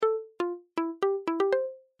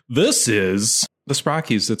This is the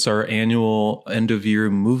Sprockies. It's our annual end-of-year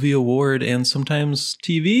movie award and sometimes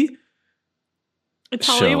TV It's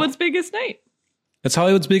show. Hollywood's biggest night. It's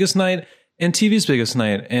Hollywood's biggest night and TV's biggest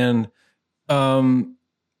night. And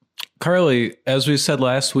Carly, as we said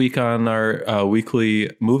last week on our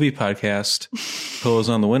weekly movie podcast, Pillows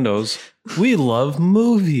on the Windows, we love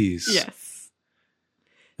movies. Yes.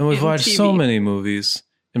 And we've And watched TV. so many movies.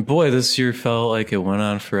 And boy, this year felt like it went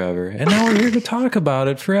on forever. And now we're here to talk about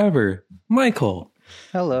it forever. Michael.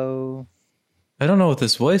 Hello. I don't know what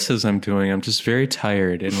this voice is I'm doing. I'm just very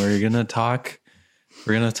tired. And we're going to talk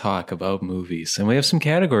about movies. And we have some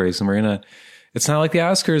categories. And it's not like the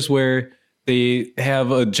Oscars where they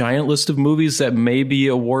have a giant list of movies that may be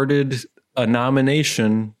awarded a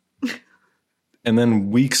nomination. And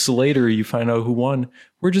then weeks later, you find out who won.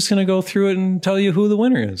 We're just going to go through it and tell you who the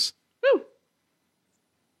winner is.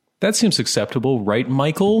 That seems acceptable, right,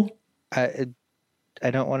 Michael? I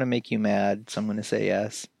don't want to make you mad, so I'm going to say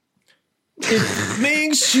yes. It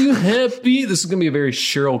makes you happy. This is going to be a very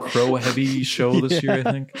Sheryl Crow heavy show this year, I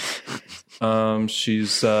think.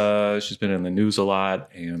 She's been in the news a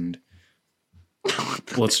lot, and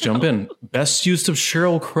let's jump in. Best use of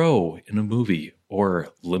Sheryl Crow in a movie or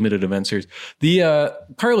limited event series.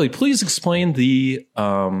 Carly, please explain the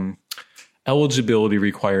eligibility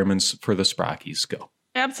requirements for the Sprockies. Go.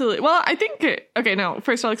 Absolutely. Well, I think,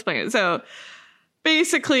 first I'll explain it. So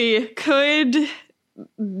basically, could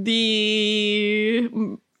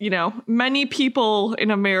many people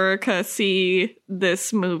in America see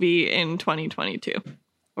this movie in 2022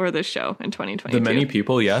 or this show in 2022? The many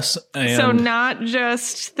people, yes. And so not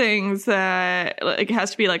just things that like it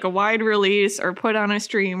has to be like a wide release or put on a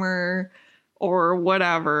streamer or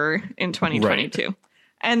whatever in 2022. Right.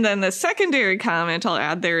 And then the secondary comment I'll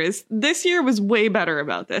add there is this year was way better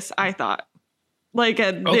about this, I thought. Like,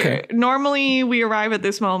 normally we arrive at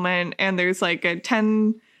this moment and there's like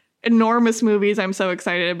 10 enormous movies I'm so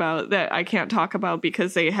excited about that I can't talk about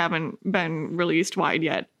because they haven't been released wide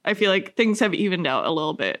yet. I feel like things have evened out a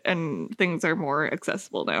little bit and things are more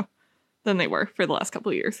accessible now than they were for the last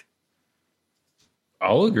couple of years.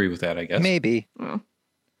 I'll agree with that, I guess. Maybe. Oh.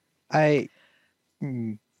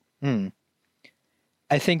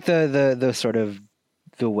 I think the sort of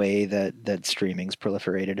the way that streaming's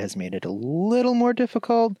proliferated has made it a little more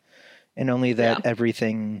difficult, and only that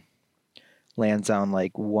everything lands on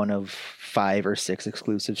like one of 5 or 6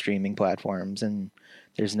 exclusive streaming platforms, and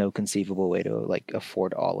there's no conceivable way to like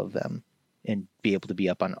afford all of them and be able to be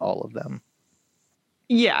up on all of them.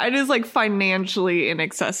 Yeah, it is like financially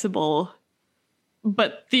inaccessible,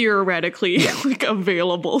 but theoretically like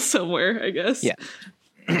available somewhere, I guess. Yeah.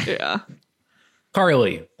 Yeah.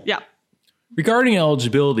 Carly. Yeah. Regarding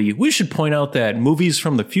eligibility, we should point out that movies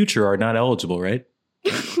from the future are not eligible, right?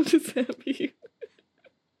 What does that mean?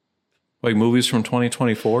 Like movies from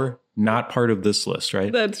 2024, not part of this list,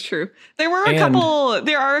 right? That's true. There are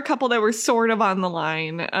a couple that were sort of on the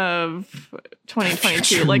line of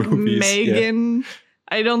 2022, like movies, Megan. Yeah.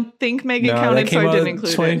 I don't think Megan counted, so I didn't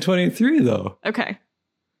include 2023, though. Okay.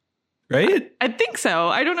 Right? I think so.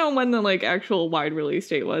 I don't know when the like actual wide release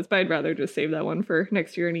date was, but I'd rather just save that one for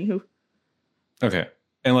next year anywho. Okay.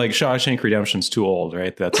 And like Shawshank Redemption's too old,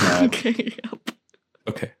 right? That's not... Okay, yep.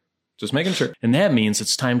 Okay. Just making sure. And that means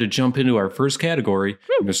it's time to jump into our first category.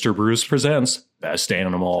 Mr. Bruce presents Best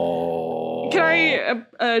Animal. Can I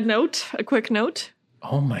a quick note?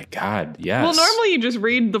 Oh my God, yes. Well, normally you just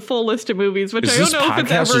read the full list of movies, which Is I don't know if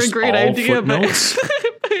it's ever a great idea, but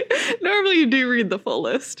normally you do read the full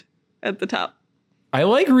list at the top. I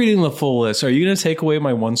like reading the full list. Are you going to take away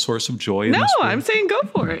my one source of joy? No, I'm saying go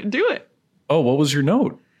for it. Do it. Oh, what was your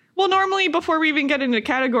note? Well, normally before we even get into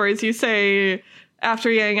categories, you say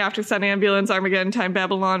After Yang, After Sun, Ambulance, Armageddon Time,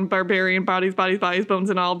 Babylon, Barbarian, Bodies, Bones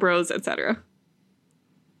and All, Bros, etc.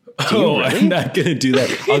 Oh, really? I'm not going to do that.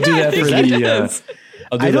 I'll do that for the...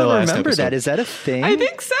 I don't remember that. Is that a thing? I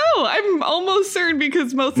think so. I'm almost certain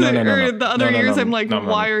because most of the other years I'm like,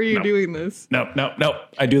 why are you doing this? No.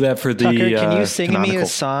 I do that for the Tucker, can you sing canonical. me a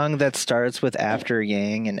song that starts with After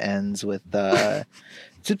Yang and ends with Scrolling,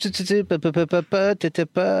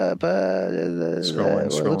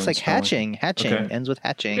 looks like hatching. Okay. Ends with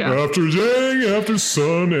hatching. Yeah. After Yang, after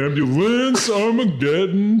Sun, Ambulance,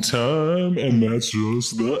 Armageddon Time, and that's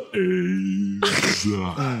just the A's.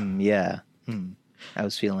 Yeah. I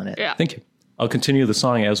was feeling it. Yeah. Thank you. I'll continue the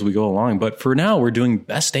song as we go along, but for now we're doing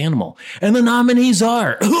Best Animal. And the nominees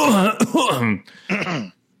are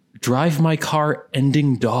Drive My Car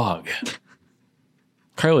Ending Dog.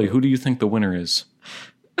 Carly, who do you think the winner is?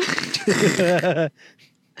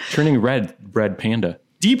 Turning Red, Red Panda.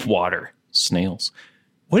 Deep Water, Snails.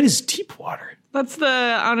 What is Deep Water? That's the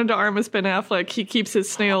Ana de Armas Ben Affleck. He keeps his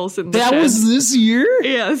snails in the That shed. was this year?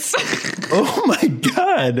 Yes. Oh my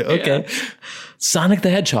God. Okay. Yeah. Sonic the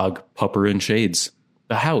Hedgehog, Pupper in Shades,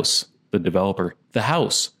 The House, The Developer, The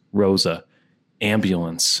House, Rosa,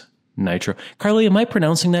 Ambulance, Nitro. Carly, am I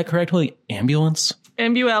pronouncing that correctly? Ambulance?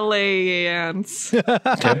 Ambulance.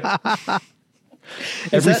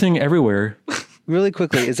 Everything, Everywhere. Really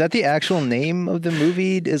quickly, is that the actual name of the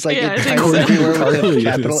movie? Is like Yeah, I it think titled so. everywhere with Totally a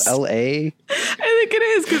capital is. L-A? I think it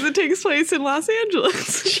is because it takes place in Los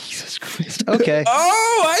Angeles. Jesus Christ. Okay.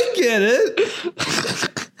 Oh, I get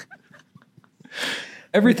it.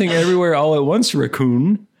 Everything, Everywhere, All at Once,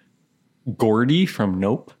 Raccoon. Gordy from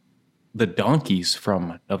Nope. The Donkeys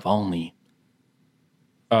from Navalny.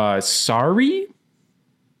 Sorry?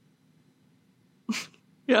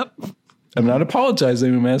 Yep. I'm not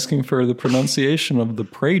apologizing. I'm asking for the pronunciation of the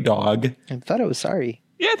prey dog. I thought it was sorry.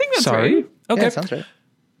 Yeah, I think that's Sorry? right. Okay. Yeah, sounds right.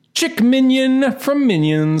 Chick Minion from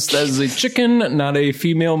Minions. That is a chicken, not a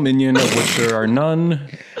female minion, of which there are none.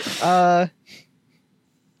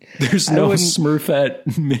 There's no wouldn't-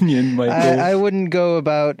 Smurfette minion, Michael. I wouldn't go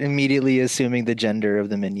about immediately assuming the gender of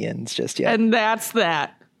the minions just yet. And that's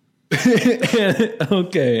that.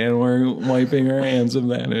 Okay, and we're wiping our hands of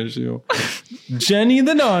that issue. Jenny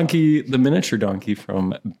the donkey, the miniature donkey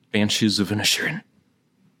from Banshees of Inisherin.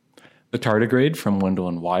 The tardigrade from Wendell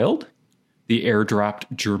and Wild. The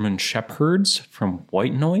airdropped German shepherds from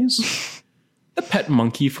White Noise. The pet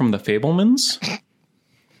monkey from the Fablemans.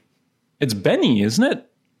 It's Benny, isn't it?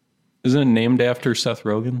 Isn't it named after Seth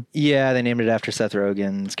Rogen? Yeah, they named it after Seth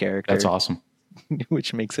Rogen's character. That's awesome.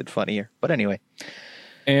 Which makes it funnier. But anyway.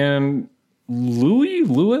 And Louis?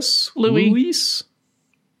 The Louis.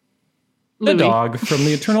 dog from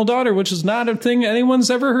The Eternal Daughter, which is not a thing anyone's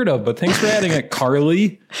ever heard of, but thanks for adding it,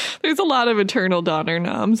 Carly. There's a lot of Eternal Daughter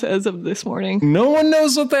noms as of this morning. No one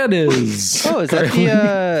knows what that is. Oh, is that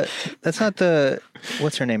the that's not the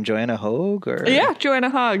what's her name? Joanna Hogue or Yeah, Joanna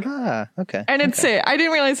Hogg. Ah, okay. And it's I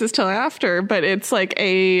didn't realize this till after, but it's like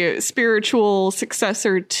a spiritual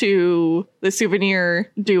successor to the Souvenir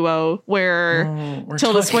duo where We're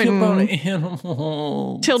Tilda talking about Swinton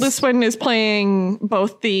animals. Tilda Swinton is playing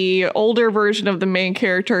both the older version of the main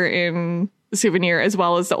character in the Souvenir as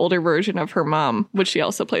well as the older version of her mom, which she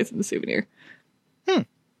also plays in the Souvenir.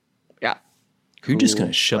 Yeah. You're just going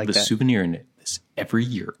to shove Like the that. Souvenir into this every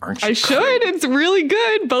year, aren't you? I should. It's really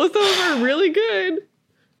good. Both of them are really good.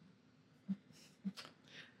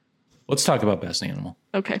 Let's talk about Best Animal.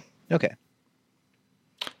 Okay. Okay.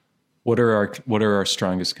 What are our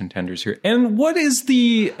strongest contenders here? And what is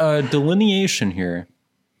the delineation here?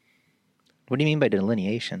 What do you mean by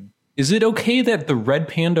delineation? Is it okay that the red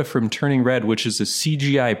panda from Turning Red, which is a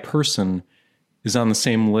CGI person, is on the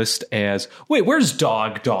same list as... Wait, where's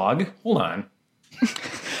Dog? Hold on.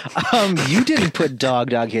 You didn't put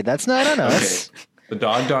Dog here. That's not on us. Okay. The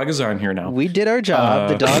Dog is on here now. We did our job.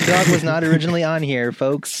 The Dog was not originally on here,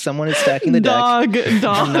 folks. Someone is stacking the deck. Dog.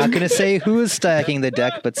 I'm not going to say who is stacking the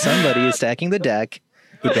deck, but somebody is stacking the deck.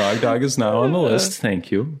 The Dog is now on the list. Thank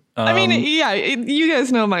you. I mean, yeah, you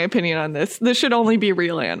guys know my opinion on this. This should only be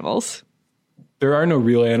real animals. There are no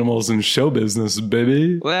real animals in show business,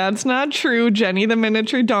 baby. That's not true. Jenny the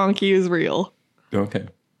miniature donkey is real. Okay.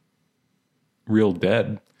 Real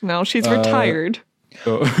dead. No, she's retired.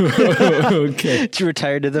 Oh. Okay. She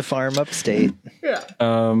retired to the farm upstate. Yeah.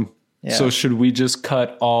 Yeah. So should we just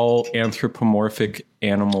cut all anthropomorphic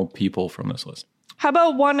animal people from this list? How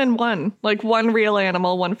about 1 and 1? Like one real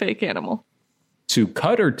animal, one fake animal. To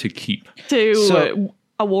cut or to keep? To So-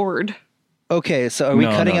 award. Okay, so are we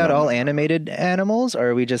No, cutting no, out no, all no. animated animals, or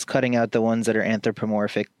are we just cutting out the ones that are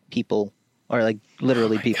anthropomorphic people, or like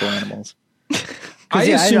literally people animals? I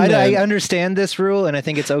Yeah, assume I that- understand this rule, and I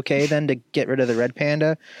think it's okay then to get rid of the red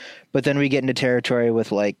panda, but then we get into territory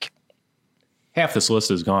with like, half this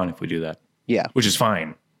list is gone if we do that, yeah. which is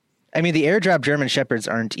fine. I mean, the airdrop German shepherds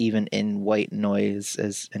aren't even in White Noise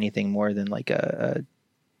as anything more than like a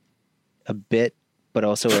bit, but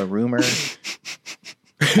also a rumor.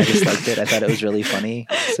 I just liked it. I thought it was really funny.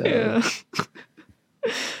 So Yeah.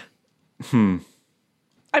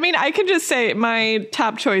 I mean, I can just say my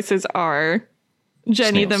top choices are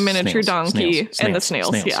Jenny the Snails, miniature snails, donkey snails, and the snails,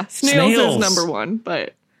 snails. snails. Yeah, snails Snails. is number 1,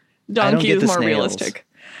 but don't donkey get is the more snails. realistic.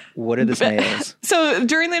 what are the snails? So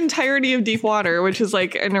during the entirety of Deep Water, which is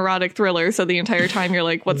like an erotic thriller, so the entire time you're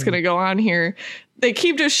like, what's going to go on here? They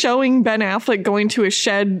keep just showing Ben Affleck going to his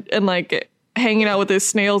shed and like hanging out with his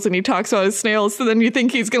snails, and he talks about his snails. So then you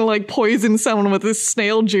think he's going to like poison someone with his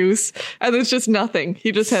snail juice, and it's just nothing.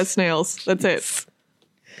 He just has snails. That's it.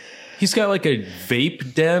 He's got like a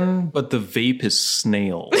vape den, but the vape is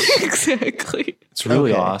snails. Exactly. It's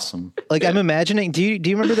really Okay. awesome. Like I'm imagining. Do you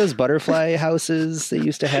remember those butterfly houses they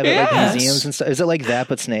used to have at like Yes. museums and stuff? Is it like that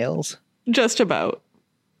but snails? Just about.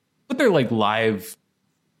 But they're like live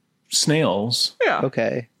snails. Yeah.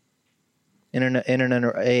 Okay. In an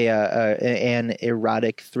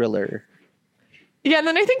erotic thriller. Yeah, and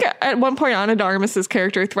then I think at one point Ana de Armas's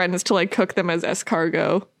character threatens to like cook them as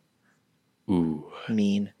escargot. Ooh.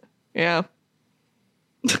 Mean. Yeah.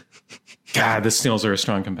 God, the snails are a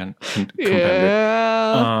strong contender.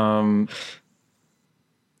 Yeah.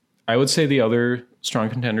 I would say the other strong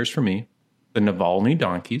contenders for me, the Navalny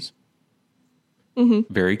donkeys.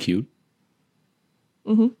 Mm-hmm. Very cute.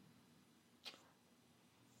 Mm-hmm.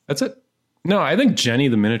 That's it. No, I think Jenny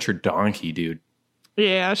the miniature donkey, dude.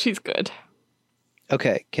 Yeah, she's good.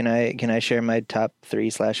 Okay, can I share my top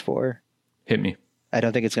 3/4? Hit me. I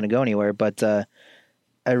don't think it's going to go anywhere, but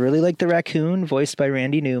I really like the raccoon voiced by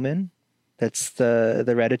Randy Newman. That's the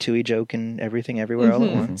Ratatouille joke in Everything Everywhere All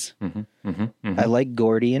at Once. I like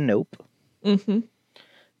Gordy and Nope. Mm-hmm.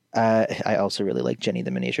 I also really like Jenny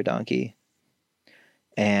the miniature donkey.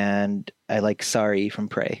 And I like Sorry from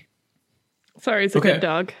Prey. Sorry, it's a Okay. good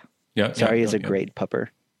dog. Yeah. Sorry is a great pupper.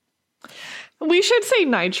 We should say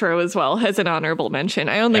Nitro as well as an honorable mention.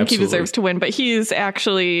 I don't think Absolutely. he deserves to win, but he's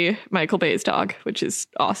actually Michael Bay's dog, which is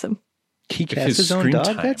awesome. He His casts his own screen dog?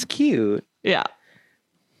 time. That's cute. Yeah.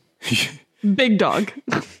 Big dog.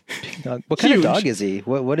 Dog. What kind of Huge. dog is he?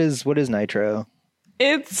 What is Nitro?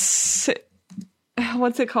 It's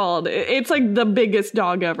what's it called? It's like the biggest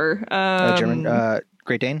dog ever. German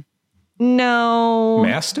Great Dane? No.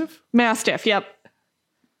 Mastiff? Mastiff, yep.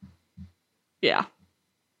 Yeah.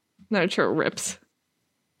 Nitro rips.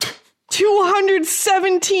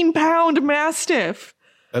 217-pound Mastiff.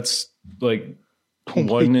 That's like Oh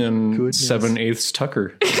my 1 and goodness. 7/8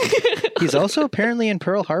 Tucker. He's also apparently in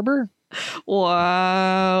Pearl Harbor.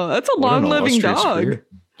 Wow. That's a What an long-living illustrious dog. career.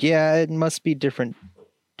 Yeah, it must be different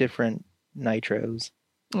Nitros.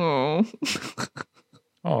 Oh.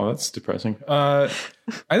 Oh, that's depressing. I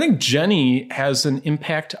think Jenny has an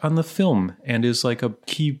impact on the film and is like a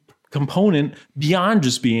key component beyond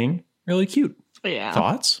just being really cute. Yeah.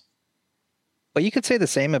 Thoughts? But you could say the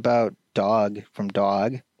same about Dog from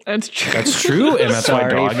Dog. That's true. That's true, and that's why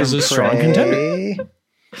Sorry Dog is from a strong Prey. contender.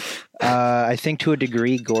 I think to a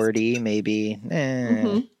degree, Gordy, maybe.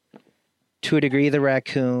 To a degree, the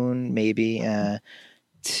raccoon, maybe.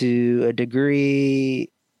 To a degree,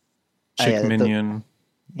 Chick Minion.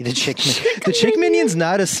 the chick minion's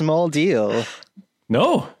not a small deal.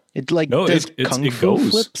 No. It like No, does it kung fu goes.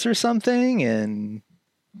 flips or something, and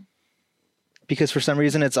because for some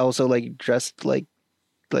reason it's also like dressed like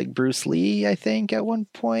Bruce Lee, I think at one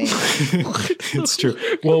point. It's true.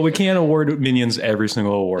 Well, we can't award Minions every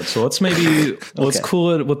single award, so let's Okay.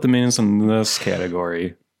 cool it with the Minions in this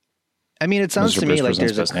category. I mean, it sounds Mr. to me Brisk like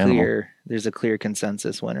presents best animal. there's a clear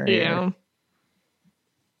consensus winner. here. Yeah.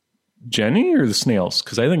 Jenny or the snails?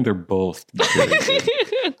 Because I think they're both very good.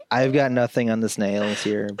 I've got nothing on the snails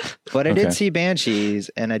here, but I Okay. did see Banshees,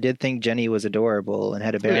 and I did think Jenny was adorable and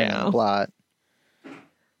had a bearing on Yeah. the plot.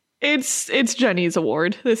 It's Jenny's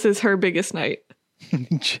award. This is her biggest night.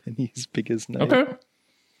 Jenny's biggest night. Okay.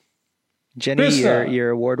 Jenny, Krista.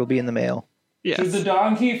 your award will be in the mail. Yes.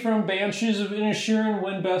 donkey from Banshees of Inisherin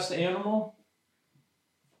win Best Animal?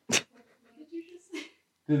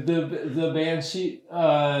 Did the Banshee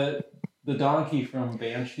the donkey from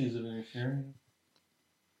Banshees of Inisherin?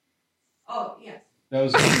 Oh, yes. That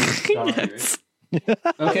was the donkey, Yes. right?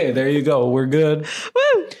 Okay, there you go. We're good.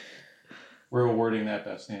 Woo! We're awarding that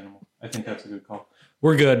Best Animal. I think that's a good call.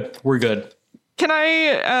 We're good. We're good. Can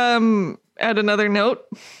I add another note?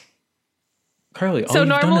 Carly, all So you've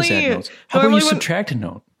done is normally- add notes. How about normally you when- subtract a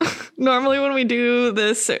note? Normally when we do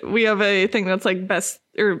this, we have a thing that's like best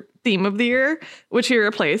or theme of the year, which he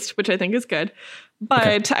replaced, which I think is good.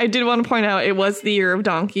 But I did want to point out it was the year of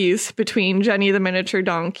donkeys between Jenny the miniature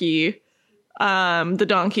donkey, the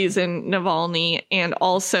donkeys in Navalny, and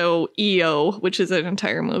also EO, which is an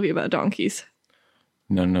entire movie about donkeys.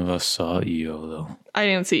 None of us saw EO, though. I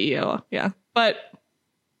didn't see EO, yeah. But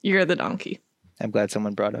you're the donkey. I'm glad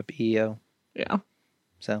someone brought up EO. Yeah.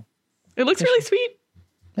 So It looks really sweet.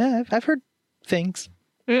 yeah, I've heard things.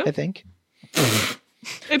 Yeah. I think.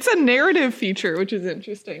 It's a narrative feature, which is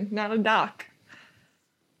interesting, not a doc.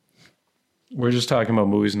 We're just talking about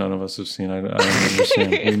movies none of us have seen. I don't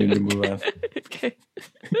understand. We need to move on. Okay.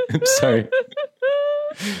 I'm sorry.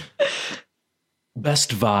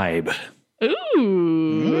 Best vibe.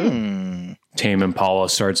 Ooh. Hmm. Tame Impala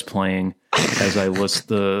starts playing as I list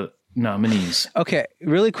the nominees. Okay,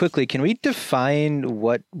 really quickly, can we define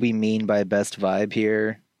what we mean by best vibe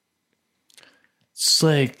here? It's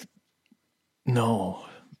like, no.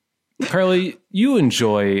 Carly, you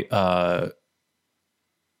enjoy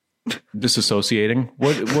disassociating.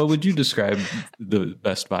 What would you describe the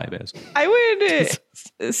best vibe as? I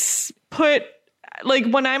would put, like,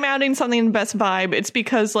 when I'm adding something in best vibe, it's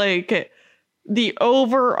because, like, the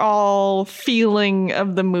overall feeling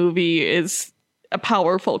of the movie is a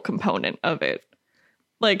powerful component of it.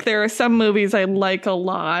 Like, there are some movies I like a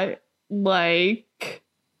lot, like,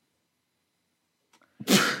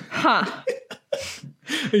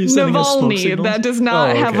 Navalny, that does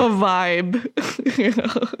not have a vibe.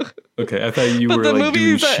 Okay, I thought you But were the like doing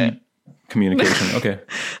movies sheet communication. Okay.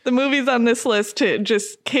 The movies on this list to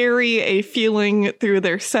just carry a feeling through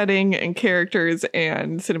their setting and characters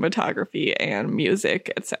and cinematography and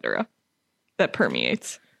music, etc. that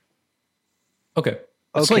permeates. Okay.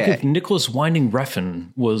 It's like if Nicholas Winding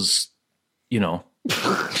Refn was,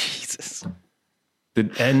 Jesus. the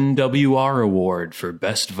NWR award for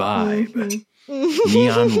best vibe,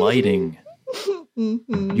 neon lighting,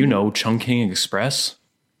 Chungking Express,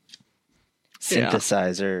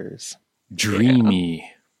 Synthesizers. dreamy.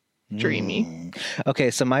 Dreamy.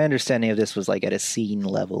 Okay, so my understanding of this was like at a scene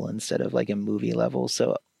level instead of like a movie level.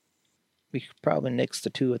 So we could probably nix the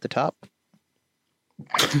two at the top.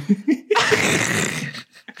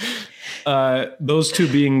 Those two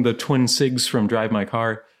being the twin SIGs from Drive My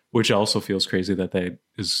Car, which also feels crazy that they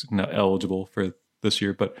is not eligible for this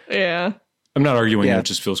year, but Yeah. I'm not arguing. It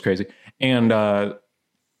just feels crazy. And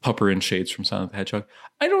Pupper and Shades from Sonic the Hedgehog.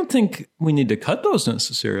 I don't think we need to cut those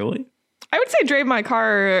necessarily. I would say Drive My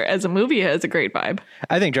Car as a movie has a great vibe.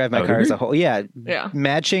 I think Drive My Car as a whole. Yeah.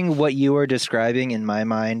 Matching what you were describing in my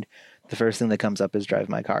mind, the first thing that comes up is Drive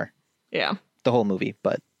My Car. Yeah. The whole movie,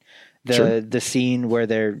 but the scene where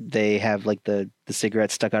they have like the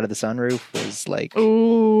cigarette stuck out of the sunroof was like,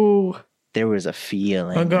 ooh, there was a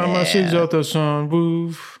feeling. I got my shoes out the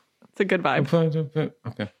sunroof. It's a good vibe.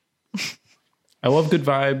 Okay. I love good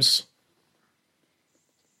vibes.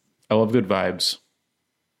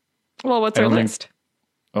 Well, what's our list?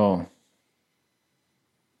 Can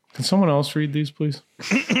someone else read these, please?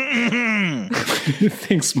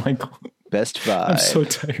 Thanks, Michael. Best vibe. I'm so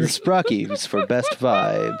tired. The Sprockies for best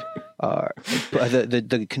vibe are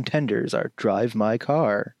the contenders are Drive My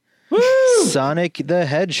Car, Woo! Sonic the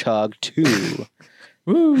Hedgehog 2,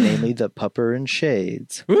 Woo! namely the Pupper and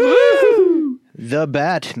Shades, Woo! The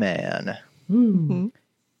Batman,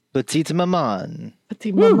 Petite Maman,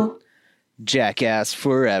 Petit Mama. Jackass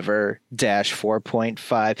Forever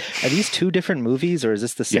 -4.5. Are these two different movies, or is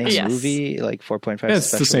this the same movie? Like 4.5. Yeah, it's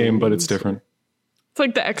the same, but it's different. It's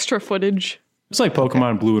like the extra footage. It's like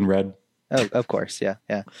Pokemon Blue and Red. Oh, of course, yeah.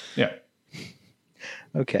 Yeah.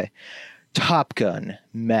 Okay. Top Gun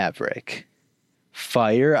Maverick,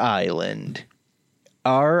 Fire Island,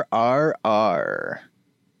 RRR,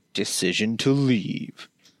 Decision to Leave,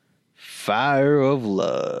 Fire of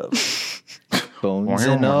Love, Bones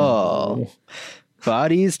and All,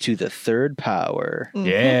 Bodies to the Third Power,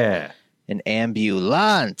 Yeah. and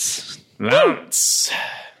Ambulance. Lance.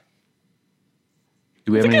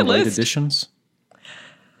 Do we have any late additions?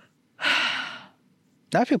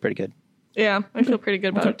 I feel pretty good. Yeah, I feel pretty good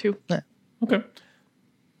about it too. Okay.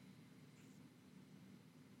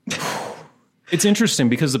 It's interesting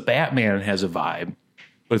because the Batman has a vibe,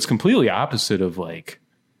 but it's completely opposite of like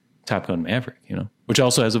Top Gun Maverick, which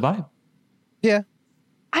also has a vibe. Yeah.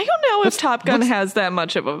 I don't know if Top Gun has that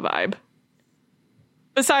much of a vibe.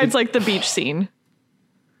 Besides like the beach scene.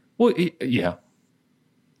 Well, yeah.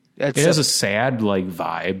 It has a sad like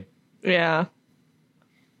vibe. Yeah.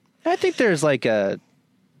 I think there's like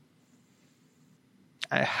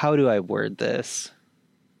how do I word this?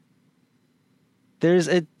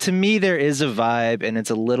 To me, there is a vibe, and it's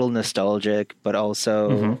a little nostalgic, but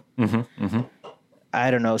also,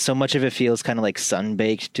 I don't know. So much of it feels kind of like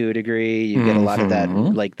sun-baked to a degree. You get a lot of that,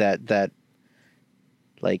 like that,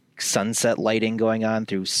 like sunset lighting going on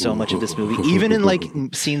through so much of this movie. Even in like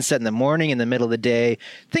scenes set in the morning, in the middle of the day,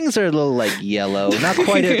 things are a little like yellow. Not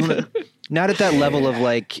quite not at that level of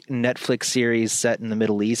like Netflix series set in the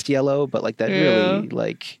Middle East yellow, but like that really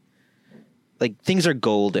like things are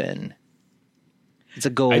golden. It's a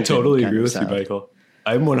golden. I totally agree with you, Michael.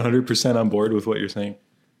 I'm 100% on board with what you're saying.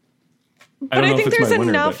 But I think there's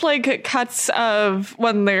enough like cuts of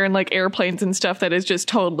when they're in like airplanes and stuff that is just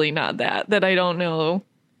totally not that I don't know.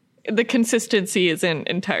 The consistency isn't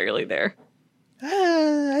entirely there.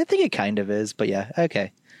 I think it kind of is, but yeah,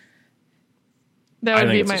 okay. That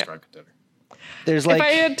would be my. There's like if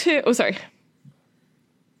I had to, sorry.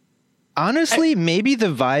 Honestly, maybe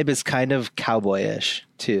the vibe is kind of cowboyish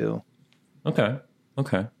too. Okay.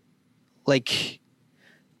 Like,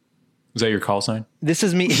 Is that your call sign? this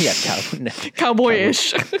is me. Yeah,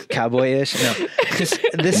 Cowboyish. cowboyish. No,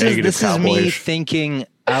 this is me cowboyish. thinking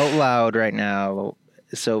out loud right now.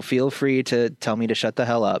 So feel free to tell me to shut the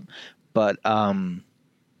hell up. But a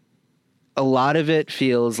lot of it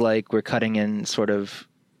feels like we're cutting in sort of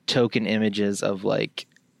token images of like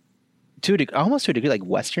almost to a degree like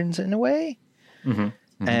westerns in a way.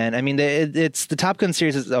 And I mean, it's the Top Gun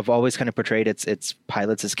series have always kind of portrayed its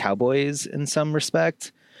pilots as cowboys in some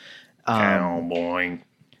respect. Cowboy.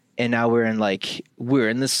 And now we're in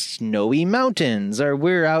the snowy mountains, or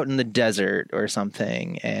we're out in the desert or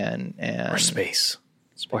something, and Or space.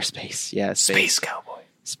 Yeah, Space cowboy.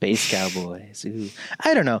 Space cowboys. Ooh.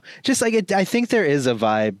 I don't know. Just like I think there is a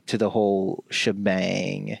vibe to the whole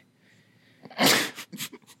shebang.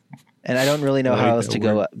 And I don't really know how else to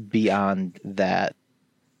go beyond that.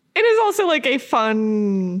 It is also like a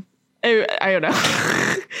fun, I don't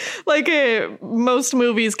know. Like most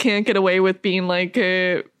movies can't get away with being like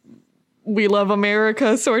we love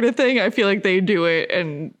America sort of thing. I feel like they do it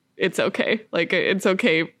and it's okay. Like it's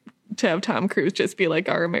okay to have Tom Cruise just be like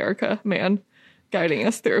our America man guiding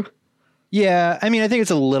us through. Yeah, I mean, I think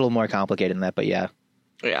it's a little more complicated than that, but yeah.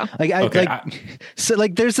 Yeah. So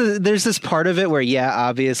like there's this part of it where, yeah,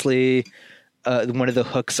 obviously one of the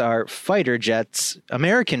hooks are fighter jets.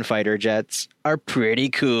 American fighter jets are pretty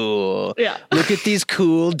cool. Yeah. Look at these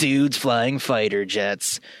cool dudes flying fighter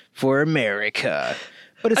jets for America.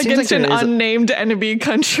 But it Against seems like an unnamed enemy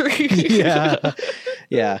country. yeah.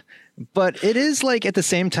 Yeah. But it is like at the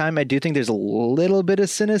same time, I do think there's a little bit of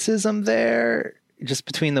cynicism there, just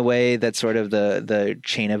between the way that sort of the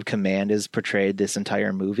chain of command is portrayed this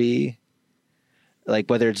entire movie. Like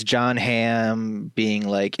whether it's John Hamm being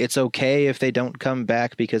like, it's okay if they don't come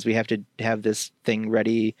back because we have to have this thing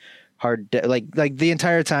ready like the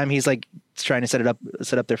entire time he's like trying to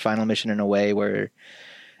set up their final mission in a way where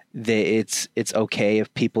it's okay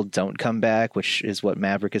if people don't come back, which is what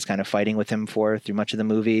Maverick is kind of fighting with him for through much of the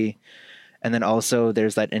movie. And then also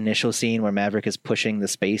there's that initial scene where Maverick is pushing the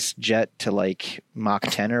space jet to like Mach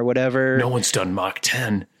 10 or whatever. No one's done Mach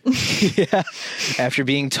 10. Yeah. After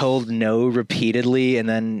being told no repeatedly and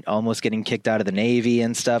then almost getting kicked out of the Navy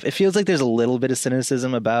and stuff. It feels like there's a little bit of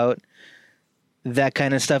cynicism about that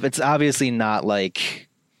kind of stuff. It's obviously not like,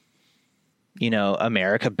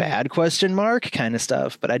 America bad ? Kind of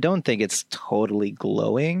stuff, but I don't think it's totally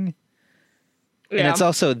glowing. Yeah. And it's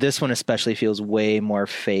also, this one especially feels way more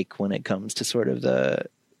fake when it comes to sort of the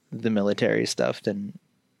military stuff than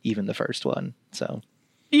even the first one. So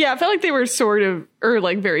yeah, I felt like they were sort of, or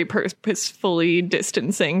like very purposefully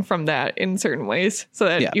distancing from that in certain ways so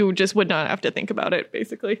that you just would not have to think about it,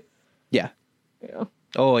 basically. Yeah. Yeah.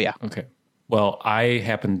 Oh, yeah. Okay. Well, I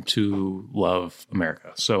happen to love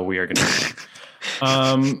America, so we are going to.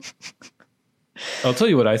 I'll tell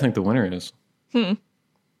you what I think the winner is.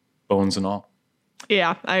 Bones and all.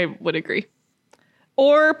 Yeah, I would agree.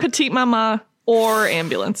 Or Petite Mama or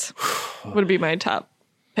Ambulance would be my top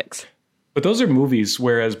picks. But those are movies,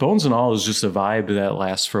 whereas Bones and All is just a vibe that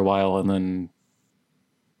lasts for a while and then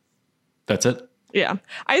that's it. Yeah.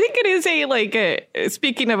 I think it is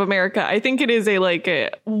speaking of America, I think it is a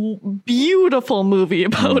beautiful movie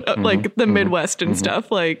about the Midwest and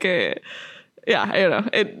stuff. Like, yeah, I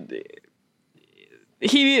don't know.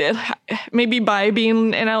 He maybe by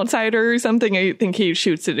being an outsider or something, I think he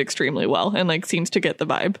shoots it extremely well and like seems to get the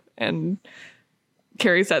vibe and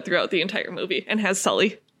carries that throughout the entire movie and has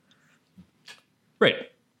Sully. Right.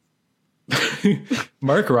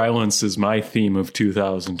 Mark Rylance is my theme of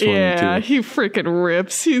 2022. Yeah, he freaking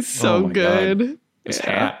rips. He's so good. God. His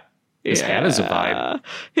hat. His hat is a vibe.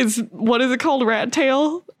 His, what is it called? Rat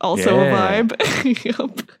tail? Also a vibe.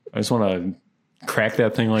 Yep. I just want to crack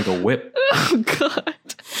that thing like a whip. Oh, God.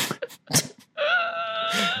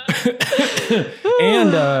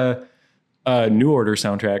 And New Order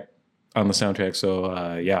soundtrack on the soundtrack.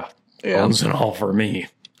 So, yeah. Bones and All for me.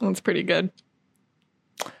 That's pretty good.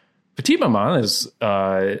 Petite Maman is,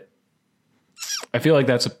 I feel like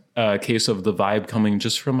that's a case of the vibe coming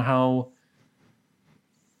just from how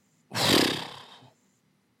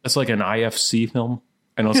it's like an IFC film.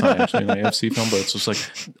 I know it's not actually an IFC film, but it's just like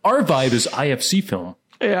our vibe is IFC film.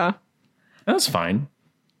 Yeah. That's fine.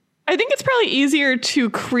 I think it's probably easier to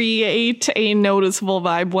create a noticeable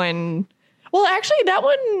vibe when, well, actually that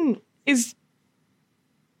one is,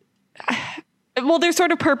 well, they're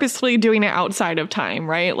sort of purposely doing it outside of time,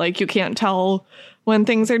 right? Like you can't tell when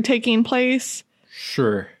things are taking place.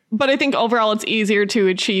 Sure. But I think overall it's easier to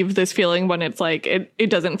achieve this feeling when it's like, it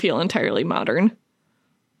doesn't feel entirely modern.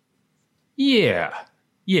 Yeah.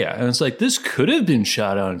 Yeah. And it's like, this could have been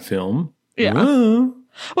shot on film. Yeah. Uh,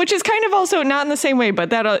 Which is kind of also not in the same way, but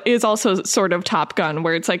that is also sort of Top Gun,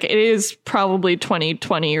 where it's like it is probably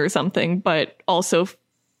 2020 or something, but also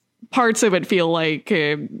parts of it feel like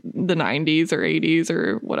the 90s or 80s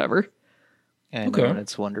or whatever. I know, Okay. and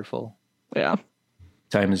it's wonderful. Yeah.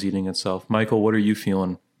 Time is eating itself. Michael, what are you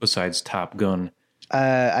feeling besides Top Gun?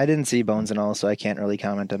 I didn't see Bones and All, so I can't really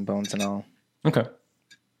comment on Bones and All. Okay.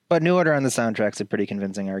 But New Order on the soundtrack's a pretty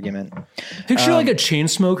convincing argument. Picture like a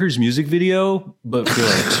Chainsmokers music video, but for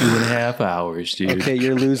like 2.5 hours, dude. Okay,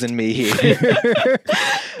 you're losing me here.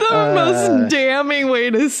 The most damning way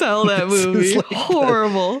to sell that movie. like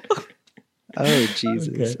Horrible. Oh,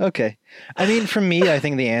 Jesus. Okay. I mean, for me, I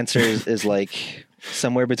think the answer is like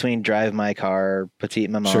somewhere between Drive My Car, Petite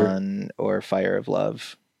Maman, or Fire of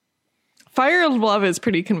Love. Fire of Love is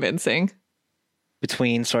pretty convincing.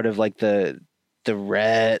 Between sort of like the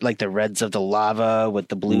reds of the lava with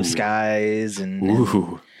the blue skies and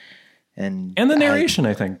Ooh. and And the narration,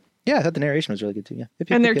 I think. yeah, I thought the narration was really good too. Yeah,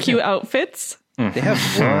 And their cute outfits. They have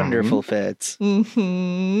wonderful fits.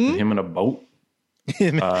 Mm-hmm. Him in a boat.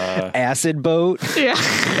 Acid boat. Yeah.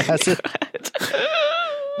 Acid.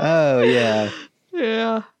 Oh yeah.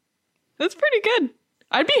 Yeah. That's pretty good.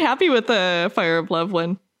 I'd be happy with the Fire of Love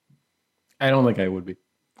one. I don't think I would be.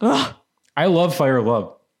 Ugh. I love Fire of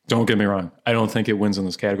Love. Don't get me wrong. I don't think it wins in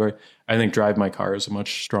this category. I think Drive My Car is a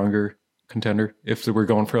much stronger contender if we're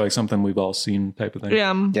going for like something we've all seen type of thing.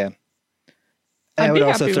 Yeah. Yeah. I'd I be would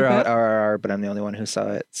also happy throw with out that. RRR, but I'm the only one who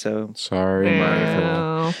saw it. So Sorry, Michael.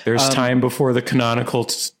 No. There's time before the canonical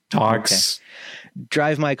talks.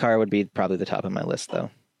 Drive My Car would be probably the top of my list, though.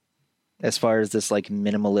 As far as this like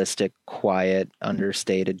minimalistic, quiet,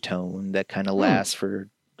 understated tone that kind of lasts for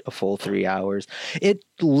a full 3 hours. It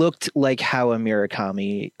looked like how a good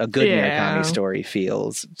Murakami story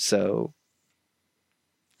feels. So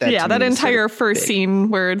Yeah, to that me is sort entire of first big. scene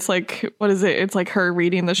where it's like, what is it? It's like her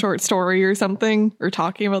reading the short story or something, or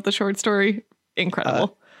talking about the short story.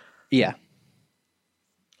 Incredible. Yeah.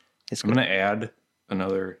 It's I'm good. going to add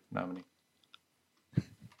another nominee.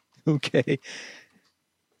 Okay.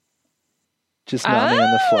 Just nodding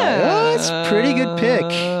on the fly. Oh, that's a pretty good pick.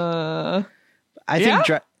 I yeah?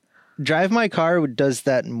 think Drive My Car does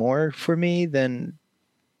that more for me than.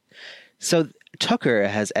 So Tucker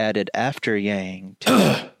has added After Yang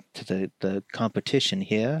to the competition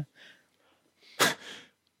here.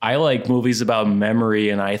 I like movies about memory,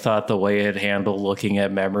 and I thought the way it handled looking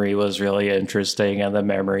at memory was really interesting, and the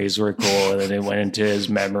memories were cool, and then it went into his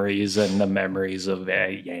memories and the memories of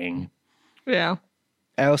Yang. Yeah.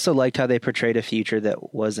 I also liked how they portrayed a future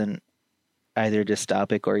that wasn't either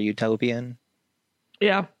dystopic or utopian.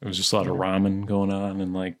 Yeah. There was just a lot of ramen going on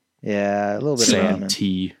and like Yeah, a little bit of sad ramen.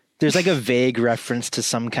 tea. There's like a vague reference to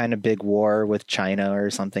some kind of big war with China or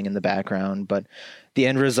something in the background, but the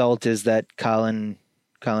end result is that Colin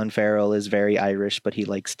Farrell is very Irish, but he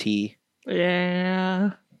likes tea.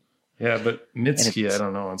 Yeah. Yeah, but Mitski, it's- I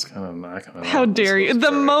don't know. It's kind of not going to. How dare you?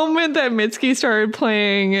 The moment that Mitski started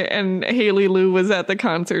playing and Haley Lu was at the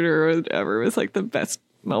concert or whatever was like the best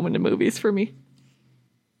moment in movies for me.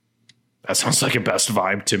 That sounds like a best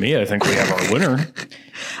vibe to me. I think we have our winner. It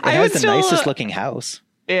I has would the still, nicest looking house.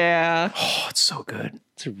 Yeah. Oh, it's so good.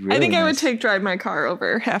 It's a really I think I would nice- take Drive My Car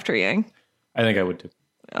over After Yang. I think I would too.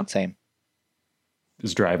 Same.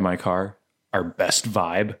 Is Drive My Car our best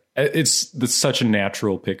vibe? It's such a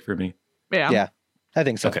natural pick for me. Yeah. Yeah, I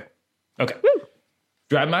think so. Okay.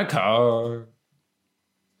 Drive My Car.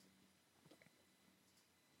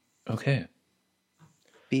 Okay.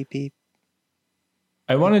 Beep beep.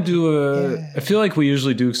 I want to do I feel like we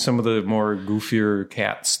usually do some of the more goofier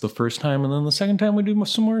cats the first time, and then the second time we do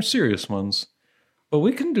some more serious ones. But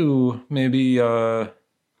we can do maybe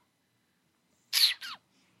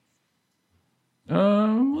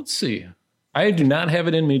let's see. I do not have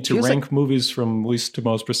it in me to Feels rank movies from least to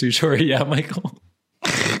most procedure. Yeah, Michael.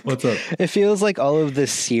 What's up? It feels like all of the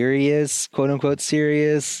serious, quote unquote,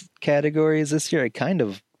 serious categories this year are kind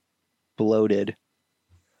of bloated.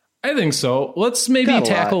 I think so. Let's maybe Got a lot.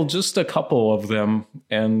 tackle just a couple of them,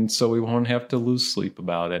 and so we won't have to lose sleep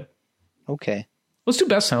about it. Okay. Let's do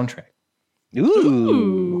best soundtrack.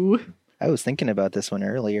 Ooh. Ooh. I was thinking about this one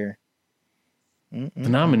earlier. The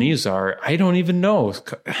nominees are, I don't even know.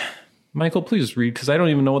 Michael, please read, because I don't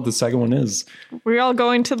even know what the second one is. We're all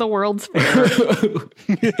going to the World's Fair.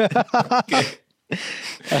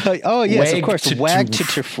 Oh, yes, Wag of course. to Wag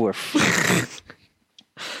toof. to Toof.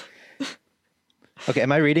 Okay,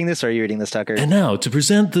 am I reading this or are you reading this, Tucker? And now, to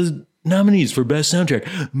present the nominees for best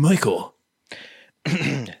soundtrack, Michael.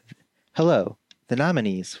 Hello. The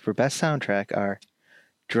nominees for Best Soundtrack are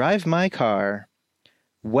Drive my car.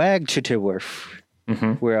 Wagchiterwurf.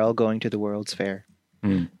 We're all going to the World's Fair.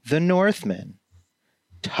 The Northman.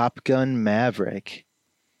 Top Gun Maverick.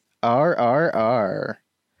 RRR.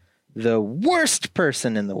 The Worst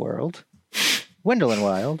Person in the World. Wendell and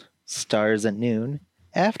Wild. Stars at Noon.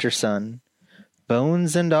 After Sun.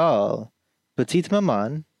 Bones and All. Petite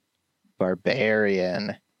Maman.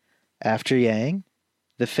 Barbarian. After Yang.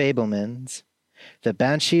 The Fablemans. The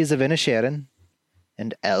Banshees of Inisherin.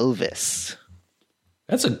 And Elvis.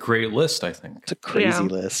 That's a great list, I think. It's a crazy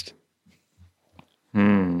list.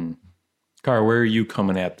 Car, where are you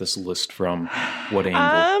coming at this list from? What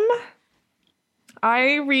angle?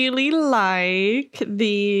 I really like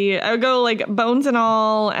I would go like Bones and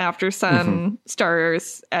All, After Sun,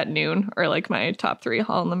 Stars at Noon, or like my top 3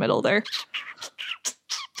 all in the middle there.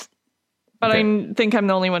 But I think I'm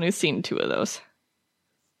the only one who's seen 2 of those.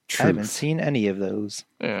 I haven't seen any of those.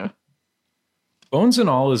 Yeah. Bones and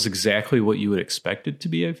All is exactly what you would expect it to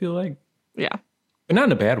be, I feel like. Yeah. But not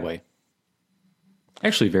in a bad way.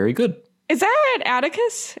 Actually, very good. Is that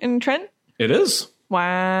Atticus in Trent? It is.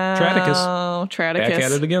 Wow. Traticus. Back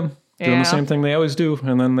at it again. Doing the same thing they always do.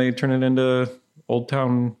 And then they turn it into Old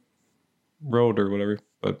Town Road or whatever.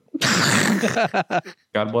 But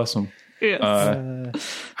God bless them. Yes.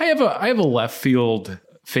 I have a left field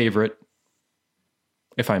favorite,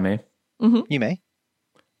 if I may. You may.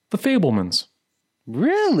 The Fablemans.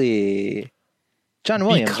 Really? John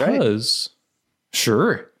Williams, because, right?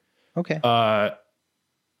 Sure. Okay.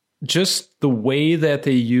 Just the way that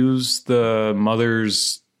they use the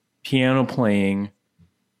mother's piano playing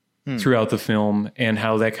throughout the film and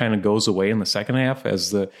how that kind of goes away in the second half I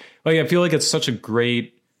feel like it's such a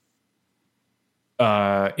great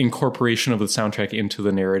incorporation of the soundtrack into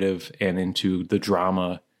the narrative and into the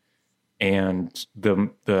drama and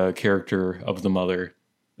the character of the mother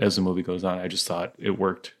as the movie goes on. I just thought it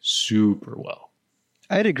worked super well.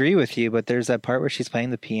 I'd agree with you, but there's that part where she's playing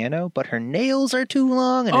the piano, but her nails are too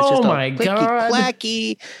long, and it's just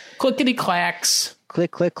clicky-clacky. Clickety-clacks.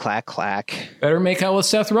 Click, click, clack, clack. Better make out with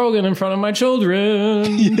Seth Rogen in front of my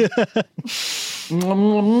children. Spoiler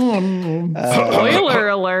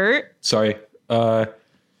alert. Sorry. Yeah,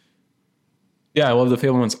 I love the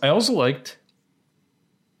Fablemans. I also liked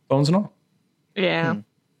Bones and All. Yeah.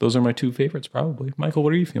 Those are my 2 favorites, probably. Michael,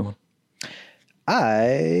 what are you feeling?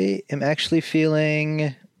 I am actually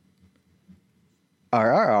feeling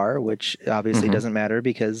RRR, which obviously doesn't matter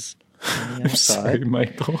because I'm sorry,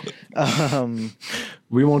 Michael.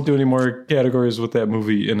 We won't do any more categories with that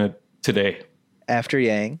movie in it today. After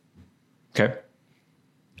Yang. Okay.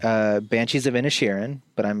 Banshees of Inisherin,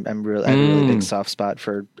 but I have a really big soft spot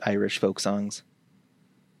for Irish folk songs.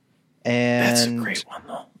 And that's a great one,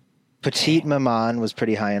 though. Petite Maman was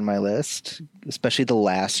pretty high on my list, especially the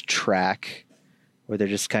last track where they're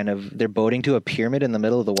just they're boating to a pyramid in the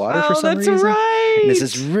middle of the water for some reason. Right. And it's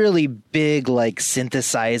this really big, like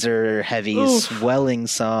synthesizer heavy swelling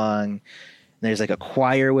song. And there's like a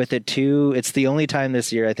choir with it too. It's the only time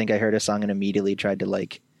this year I think I heard a song and immediately tried to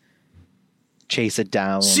like chase it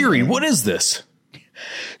down. Siri, what is this?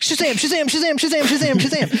 Shazam, Shazam, Shazam, Shazam, Shazam,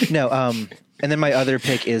 Shazam. No, and then my other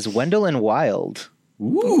pick is Wendell and Wild.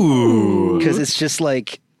 Ooh. Because it's just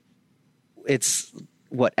like, it's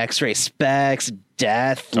what, X-ray specs,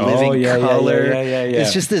 death, living color. Yeah.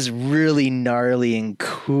 It's just this really gnarly and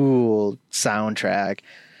cool soundtrack.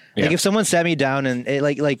 Yeah. Like if someone sat me down and it,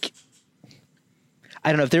 like I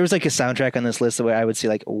don't know, if there was like a soundtrack on this list where I would see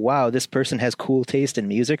like, wow, this person has cool taste in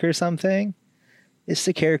music or something, it's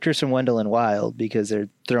the characters from Wendell and Wild, because they're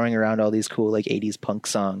throwing around all these cool like 80s punk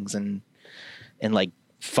songs and like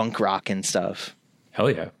funk rock and stuff. Hell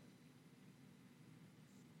yeah.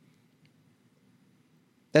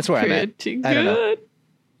 That's where I'm at. I don't know.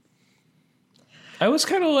 I was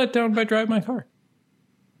kind of let down by Drive My Car.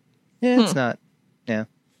 Yeah, it's not. Yeah.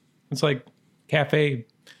 It's like cafe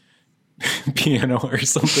piano or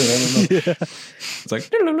something. I don't know. Yeah. It's like,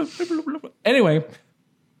 anyway.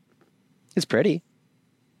 It's pretty.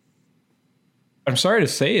 I'm sorry to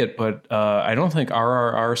say it, but I don't think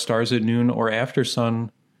RRR, Stars at Noon, or After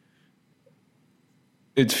Sun.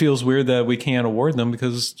 It feels weird that we can't award them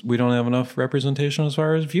because we don't have enough representation as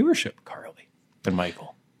far as viewership, Carly and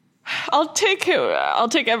Michael. I'll take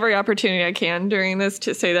every opportunity I can during this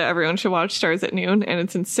to say that everyone should watch Stars at Noon, and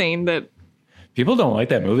it's insane that people don't like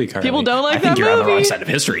that movie, Carly. People don't like that movie. I think you're on the wrong side of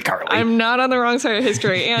history, Carly. I'm not on the wrong side of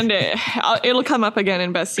history, and it'll come up again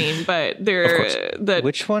in Best Scene. But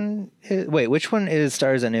which one is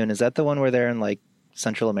Stars at Noon? Is that the one where they're in like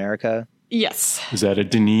Central America? Yes. Is that a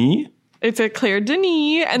Denis? It's a Claire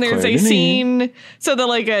Denis, and there's a scene. So the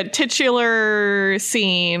like a titular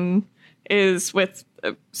scene is with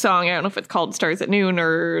song. I don't know if it's called Stars at Noon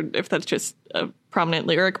or if that's just a prominent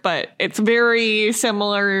lyric, but it's very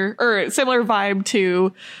similar vibe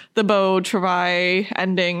to the Beau Travail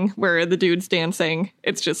ending where the dude's dancing.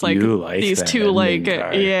 It's just like these two like,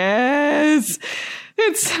 yes,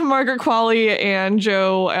 it's Margaret Qualley and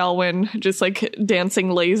Joe Alwyn just like dancing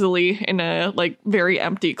lazily in a like very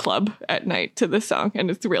empty club at night to this song. And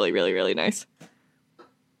it's really, really, really nice.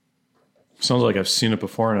 Sounds like I've seen it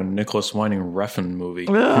before in a Nicholas Winding Refn movie.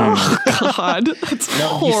 Oh, God. That's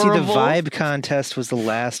horrible. You see, the vibe contest was the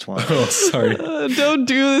last one. Oh, sorry. Don't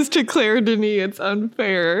do this to Claire Denis. It's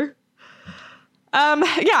unfair.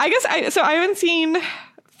 I guess I haven't seen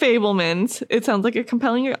Fabelmans. It sounds like a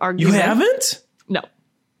compelling argument. You haven't? No.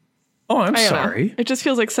 Oh, I'm I don't sorry. know. It just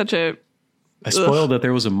feels like such a... I spoiled that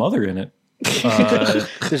there was a mother in it.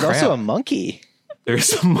 There's also a monkey.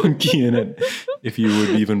 There's a monkey in it, if you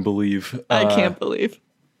would even believe. I can't believe.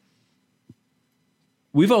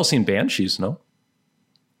 We've all seen Banshees, no?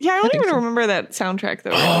 Yeah, I don't even remember that soundtrack,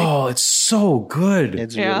 though. Really. Oh, it's so good.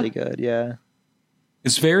 It's really good, yeah.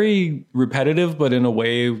 It's very repetitive, but in a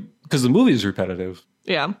way, because the movie is repetitive.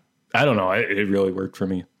 Yeah. I don't know. It really worked for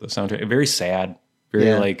me, the soundtrack. Very sad.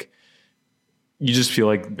 Very like, you just feel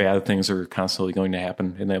like bad things are constantly going to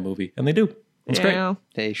happen in that movie. And they do. It's great.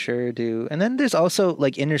 They sure do. And then there's also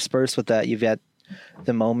like interspersed with that, you've got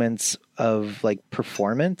the moments of like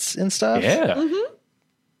performance and stuff. Yeah. Mm-hmm.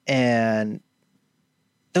 And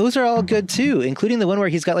those are all good too, including the one where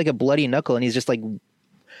he's got like a bloody knuckle and he's just like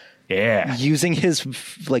using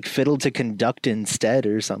his like fiddle to conduct instead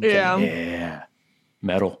or something. Yeah.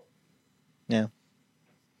 Metal. Yeah.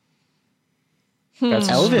 That's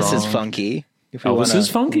Elvis strong. is funky. If Elvis is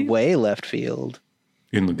funky? Way left field.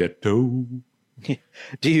 In the ghetto.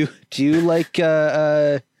 Do you like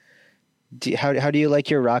how do you like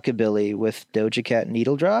your rockabilly with Doja Cat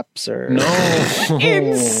needle drops or No.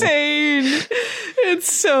 Insane.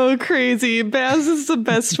 It's so crazy. Baz is the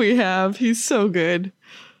best we have. He's so good.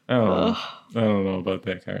 I don't know about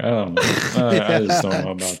that guy. I don't know. I just don't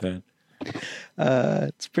know about that.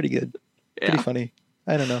 it's pretty good. Pretty funny.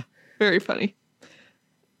 I don't know. Very funny.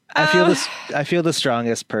 I feel the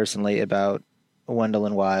strongest personally about Wendell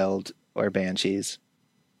and Wild or Banshees.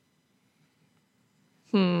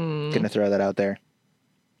 Gonna throw that out there.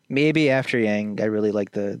 Maybe After Yang. I really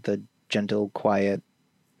like the gentle, quiet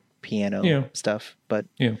piano stuff, but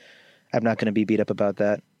I'm not gonna be beat up about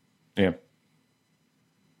that. Yeah.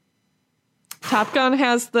 Top Gun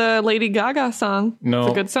has the Lady Gaga song. No.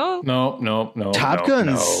 It's a good song. No. Top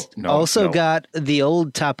Gun's also got the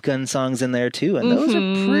old Top Gun songs in there too, and those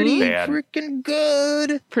are pretty freaking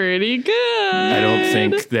good. Pretty good. I don't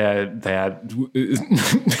think that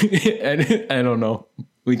I don't know.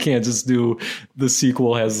 We can't just do the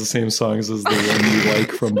sequel has the same songs as the one you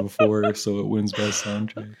like from before, so it wins best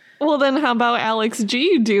soundtrack. Well, then how about Alex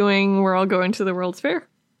G doing We're All Going to the World's Fair?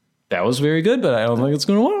 That was very good, but I don't think it's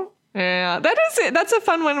going to win. Yeah, that is it. That's a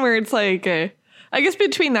fun one where it's like, I guess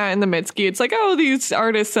between that and the Mitski, it's like, oh, these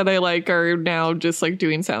artists that I like are now just like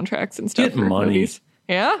doing soundtracks and stuff. Get money. Movies.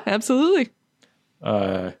 Yeah, absolutely.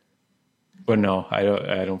 But no, I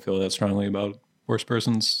don't feel that strongly about Worst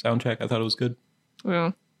Person's soundtrack. I thought it was good.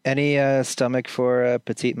 Yeah. Any stomach for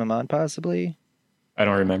Petite Maman possibly? I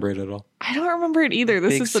don't remember it at all. I don't remember it either.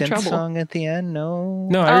 This Big is the synth trouble. song at the end? No.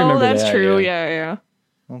 No, I remember that's that. true. Yeah.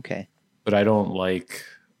 Okay. But I don't like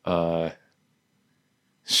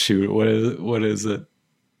shoot, what is it?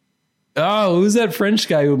 Oh, who's that French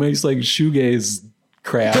guy who makes like shoegaze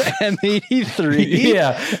crap? M83?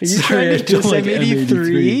 Yeah. Are you trying to diss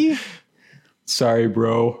M83? Sorry,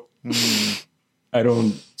 bro. I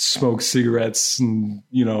don't smoke cigarettes and,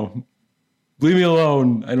 leave me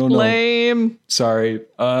alone. I don't know. Lame. Sorry.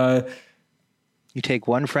 You take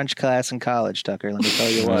one French class in college, Tucker. Let me tell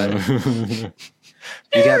you what.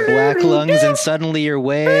 You got black lungs and suddenly you're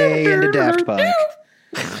way into Daft Punk.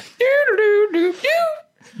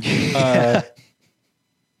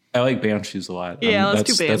 I like Banshees a lot. Yeah,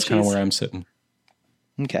 let's do That's kind of Banshees. where I'm sitting.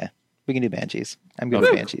 Okay. We can do Banshees. I'm good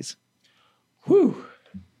with Banshees. Whew.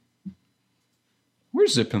 We're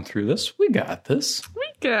zipping through this. We got this. We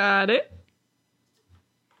got it.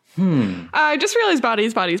 I just realized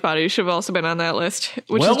Bodies should have also been on that list,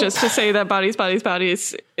 which is just to say that Bodies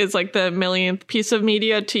is like the millionth piece of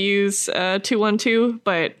media to use 212,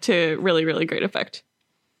 but to really, really great effect.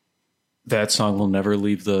 That song will never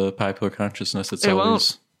leave the popular consciousness. It's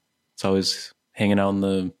always hanging out in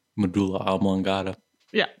the medulla oblongata.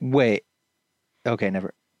 Yeah. Wait. Okay,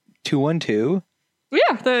 never. 212?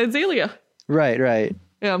 Yeah, the Azalea. Right.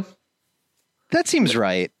 Yeah. That seems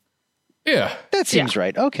right. Yeah. That seems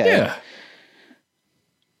right. Okay.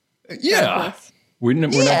 Yeah. We're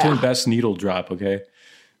not doing best needle drop, okay?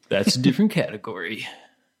 That's a different category.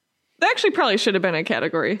 That actually probably should have been a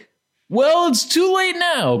category. Well, it's too late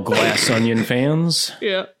now, Glass Onion fans.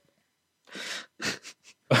 Yeah.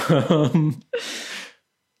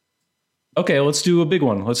 Okay, let's do a big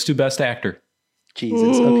one. Let's do best actor.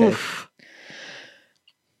 Jesus. Oof.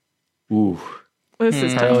 Okay. Ooh. This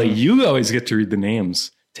is tough. Charlie, you always get to read the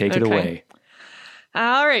names. Take it Okay. away.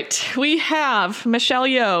 All right. We have Michelle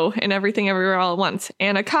Yeoh in Everything Everywhere All at Once,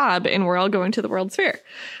 Anna Cobb in We're All Going to the World's Fair,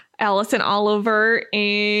 Allison Oliver in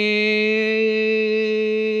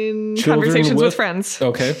Conversations with Friends,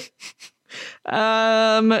 Okay.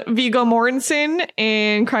 Viggo Mortensen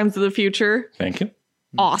in Crimes of the Future. Thank you.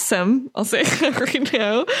 Awesome. I'll say that right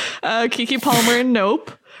now. Kiki Palmer in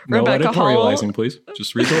Nope. No Rebecca Hall. editorializing, please.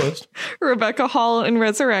 Just read the list. Rebecca Hall in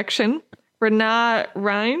Resurrection. Renat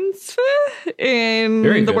Reinsve in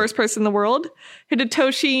Very The good. Worst Person in the World.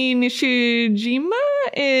 Hidetoshi Nishijima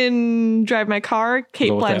in Drive My Car. Kate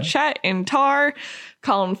Go with that. Blanchett in Tar.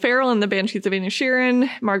 Colin Farrell in The Banshees of Inisherin.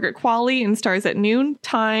 Margaret Qualley in Stars at Noon.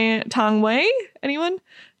 Tong Wei, anyone?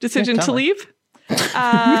 Decision Yeah, to Tong Wei. Leave.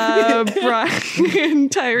 Brian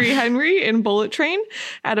Tyree Henry in Bullet Train,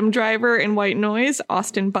 Adam Driver in White Noise,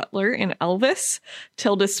 Austin Butler in Elvis,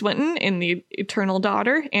 Tilda Swinton in The Eternal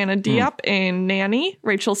Daughter, Anna Diop in Nanny,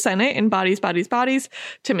 Rachel Sennett in Bodies, Bodies, Bodies,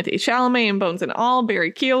 Timothy Chalamet in Bones and All,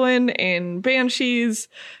 Barry Keoghan in Banshees,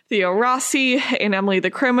 Theo Rossi in Emily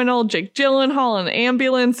the Criminal, Jake Gyllenhaal in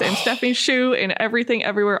Ambulance, and Stephanie Hsu in Everything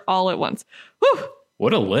Everywhere All at Once. Whew!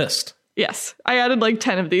 What a list. Yes, I added like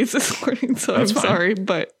 10 of these this morning, so That's I'm fine. sorry,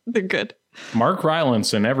 but they're good. Mark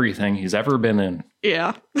Rylance in everything he's ever been in.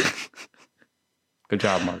 Yeah. Good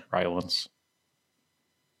job, Mark Rylance.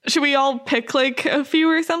 Should we all pick like a few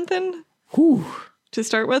or something Whew. to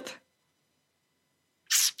start with?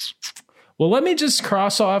 Well, let me just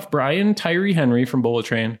cross off Brian Tyree Henry from Bullet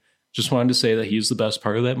Train. Just wanted to say that he's the best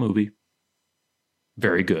part of that movie.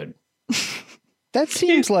 Very good. That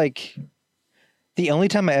seems like the only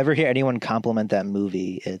time I ever hear anyone compliment that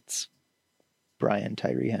movie, it's Brian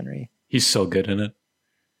Tyree Henry. He's so good in it.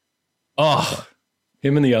 Oh,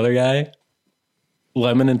 him and the other guy,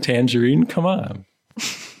 Lemon and Tangerine. Come on.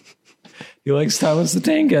 He likes Thomas the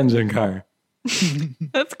Tank Engine car.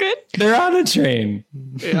 That's good. They're on a train.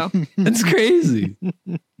 Yeah. That's crazy.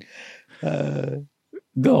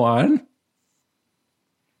 Go on.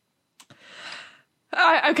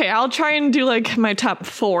 Okay, I'll try and do like my top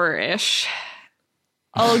 4-ish.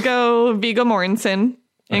 I'll go Viggo Mortensen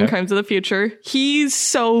in Okay. Crimes of the Future. He's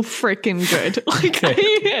so freaking good. Like,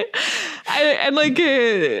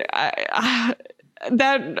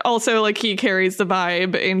 that also, like, he carries the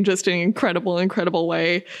vibe in just an incredible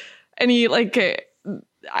way. And he, like,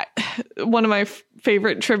 one of my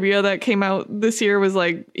favorite trivia that came out this year was,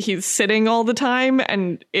 like, he's sitting all the time,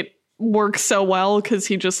 and it works so well because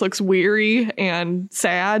he just looks weary and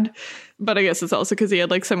sad. But I guess it's also because he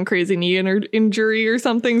had like some crazy knee injury or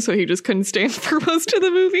something, so he just couldn't stand for most of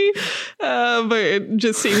the movie. But it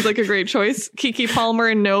just seems like a great choice. Kiki Palmer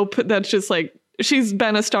in Nope, that's just like, she's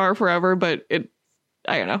been a star forever, but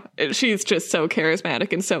I don't know. She's just so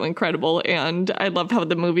charismatic and so incredible, and I love how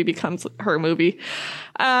the movie becomes her movie.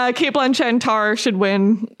 Kate Blanchett in Tar should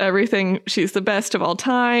win everything. She's the best of all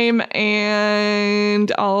time,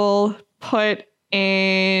 and I'll put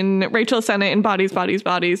in Rachel Sennett in Bodies, Bodies,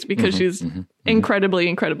 Bodies because she's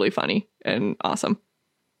incredibly funny and awesome.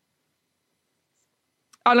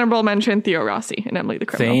 Honorable mention, Theo Rossi and Emily the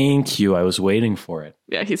Criminal. Thank you. I was waiting for it.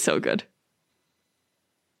 Yeah, he's so good.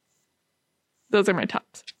 Those are my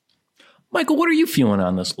tops. Michael, what are you feeling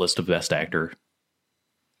on this list of best actor?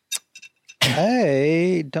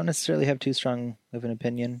 I don't necessarily have too strong of an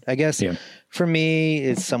opinion. I guess for me,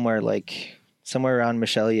 it's somewhere around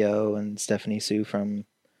Michelle Yeoh and Stephanie Hsu from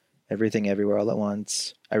Everything Everywhere All at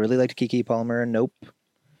Once. I really liked Kiki Palmer in Nope.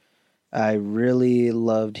 I really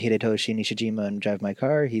loved Hidetoshi Nishijima in Drive My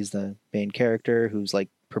Car. He's the main character who's like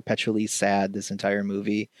perpetually sad this entire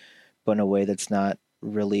movie, but in a way that's not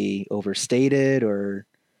really overstated or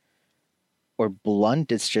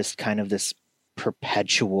blunt. It's just kind of this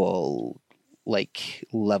perpetual like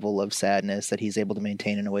level of sadness that he's able to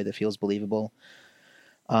maintain in a way that feels believable.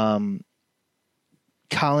 Colin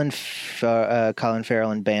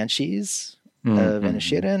Farrell in Banshees of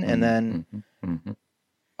Inisherin, and then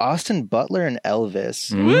Austin Butler in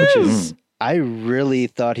Elvis, which is, I really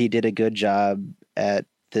thought he did a good job at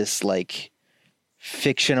this like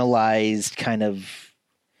fictionalized kind of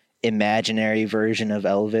imaginary version of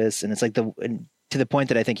Elvis, and it's like to the point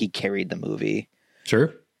that I think he carried the movie.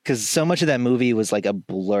 Sure. Because so much of that movie was like a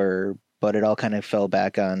blur, but it all kind of fell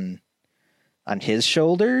back on his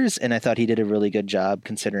shoulders, and I thought he did a really good job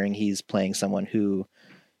considering he's playing someone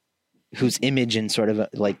whose image and sort of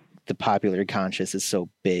like the popular conscious is so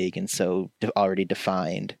big and so already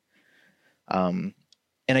defined. And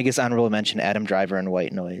I guess honorable mention Adam Driver in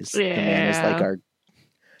White Noise. Yeah. The man is like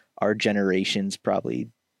our generation's probably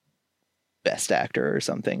best actor or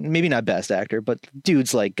something. Maybe not best actor, but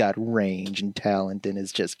dude's like got range and talent and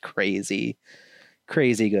is just crazy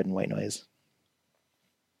good in White Noise.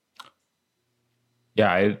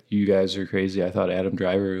 Yeah, you guys are crazy. I thought Adam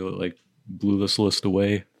Driver like blew this list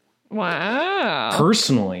away. Wow.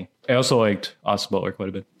 Personally, I also liked Austin Butler quite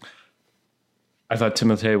a bit. I thought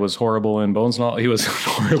Timothée was horrible in Bones and all. He was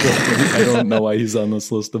horrible. I don't know why he's on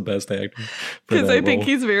this list of best actor. Because I think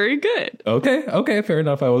he's very good. Okay, fair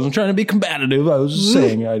enough. I wasn't trying to be combative. I was just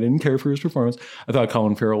saying I didn't care for his performance. I thought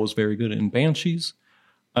Colin Farrell was very good in Banshees.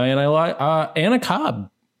 And I like Anna Cobb.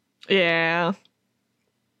 Yeah.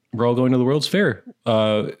 We're all going to the World's Fair.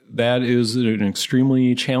 That is an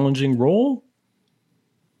extremely challenging role.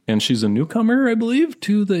 And she's a newcomer, I believe,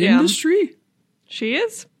 to the industry. She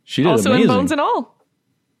is. She did also amazing. in Bones and All.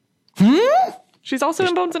 She's also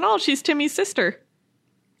in Bones and All. She's Timmy's sister.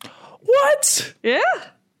 What? Yeah.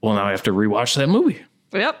 Well, now I have to rewatch that movie.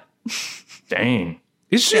 Yep. Dang.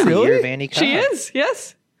 Is she Year really? of Annie Cobb. She is.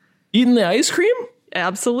 Yes. Eating the ice cream?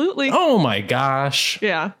 Absolutely. Oh my gosh.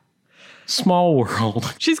 Yeah. Small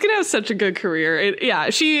world. She's going to have such a good career.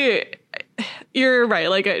 You're right.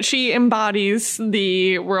 Like she embodies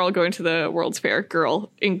the we're all going to the World's Fair girl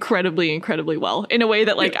incredibly, incredibly well in a way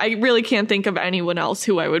that like I really can't think of anyone else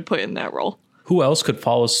who I would put in that role. Who else could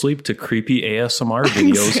fall asleep to creepy ASMR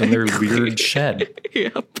videos in their weird shed?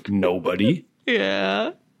 Yep. Nobody.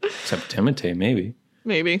 Yeah. Except Timothée, maybe.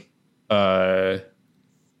 Maybe. Is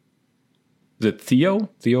it Theo?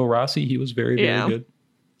 Theo Rossi? He was very, very good.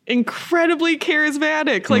 Incredibly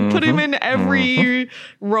charismatic. Like put him in every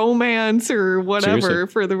romance or whatever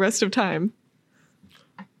Seriously. for the rest of time.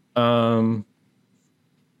 Yeah.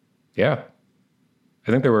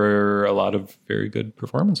 I think there were a lot of very good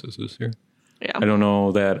performances this year. Yeah. I don't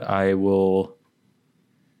know that I will.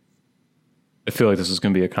 I feel like this is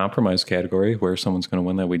going to be a compromise category where someone's going to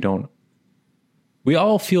win that we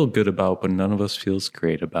all feel good about, but none of us feels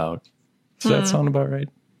great about. Does that sound about right?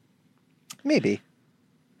 Maybe.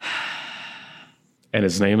 And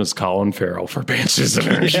his name is Colin Farrell for Banshees of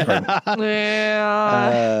Inisherin.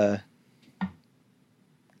 Yeah.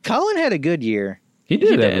 Colin had a good year. He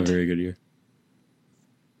did have a did. very good year.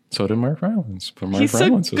 So did Mark Rylance. But Mark He's so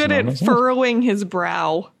Rylance is good not at as much. furrowing his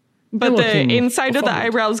brow. But And the looking inside of the befuddled.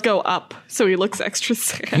 eyebrows go up, so he looks extra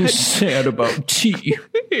sad. He's sad about tea.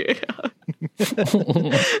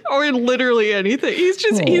 Or literally anything.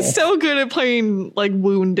 He's so good at playing like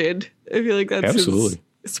wounded. I feel like that's Absolutely.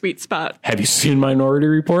 his sweet spot. Have you seen Minority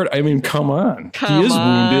Report? I mean, come on. He is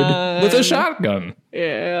wounded with a shotgun.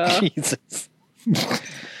 Yeah. Jesus.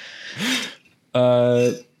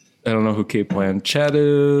 I don't know who Kate Blanchett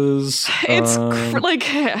is. It's like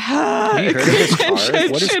Kate heard of this Tar?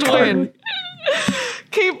 Blanchett What is should Tar? win.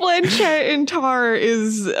 Kate Blanchett in Tar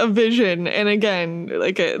is a vision, and again,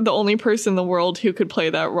 like the only person in the world who could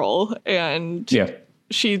play that role, and Yeah.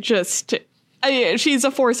 she just she's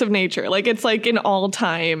a force of nature. Like it's like an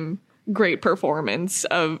all-time great performance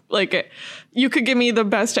of like you could give me the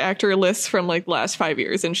best actor list from like the last 5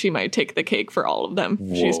 years, and she might take the cake for all of them.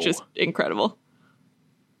 She's Whoa. just incredible.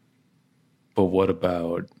 But what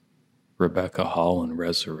about Rebecca Hall in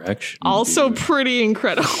Resurrection? Also dude? pretty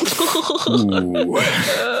incredible. Ooh.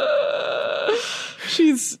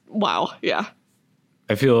 She's wow, yeah.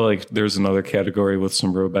 I feel like there's another category with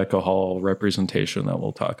some Rebecca Hall representation that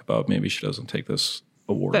we'll talk about. Maybe she doesn't take this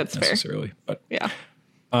award That's fair. necessarily. But Yeah.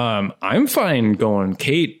 I'm fine going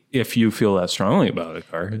Kate if you feel that strongly about it,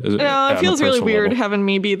 Car. No, it feels really weird having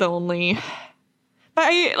me be the only. But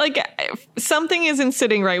I like something isn't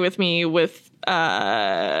sitting right with me with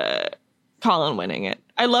Colin winning it.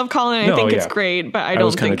 I love Colin. I think it's great, but I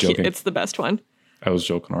was don't kinda think joking. it's the best one. I was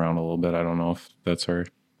joking around a little bit. I don't know if that's her.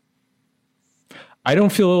 I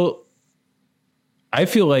feel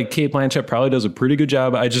like Kate Blanchett probably does a pretty good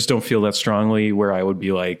job. I just don't feel that strongly where I would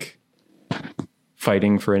be like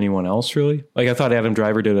fighting for anyone else, really. Like I thought Adam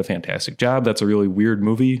Driver did a fantastic job. That's a really weird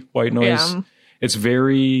movie, White Noise. Yeah. It's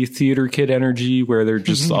very theater kid energy where they're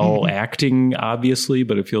just all acting, obviously,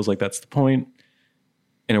 but it feels like that's the point.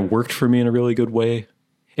 And it worked for me in a really good way.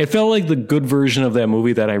 It felt like the good version of that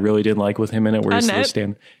movie that I really didn't like with him in it, where he's Annette?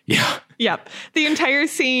 stand. Yeah. Yep. The entire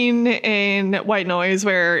scene in White Noise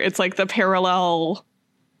where it's like the parallel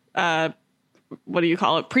what do you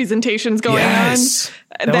call it? Presentations going Yes.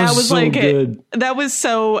 on. that was so like good. that was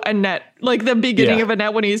so Annette, like the beginning Yeah. of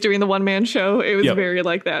Annette when he's doing the one man show. It was Yep. very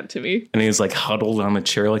like that to me. And he's like huddled on the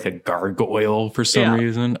chair like a gargoyle for some Yeah.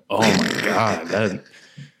 reason. Oh my God.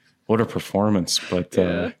 What a performance. But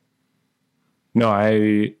no,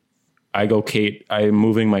 I go Kate. I'm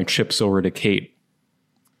moving my chips over to Kate.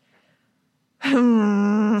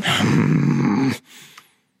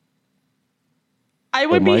 I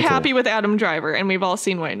would Or be Michael. happy with Adam Driver, and we've all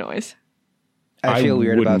seen White Noise. I feel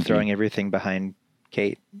weird about wouldn't be. throwing everything behind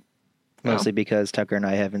Kate, mostly because Tucker and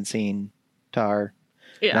I haven't seen Tar.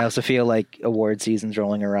 And I Yeah. also feel like award season's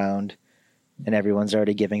rolling around, and everyone's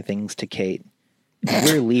already giving things to Kate.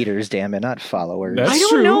 We're leaders, damn it, not followers. That's I don't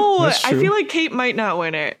true. know. That's I true. feel like Kate might not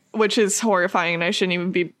win it, which is horrifying. And I shouldn't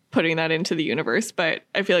even be putting that into the universe, but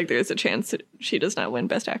I feel like there's a chance that she does not win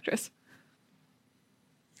Best Actress.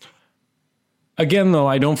 Again, though,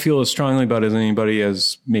 I don't feel as strongly about it as anybody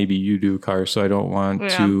as maybe you do, Car. So I don't want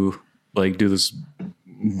to like do this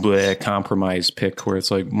compromise pick where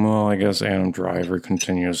it's like, well, I guess Adam Driver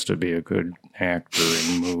continues to be a good actor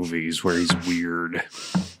in movies where he's weird.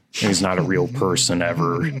 And he's not a real person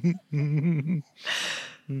ever.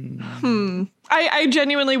 I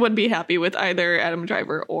genuinely would be happy with either Adam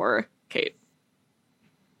Driver or Kate.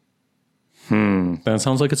 That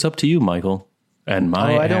sounds like it's up to you, Michael. And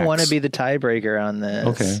my I don't want to axe. be the tiebreaker on this.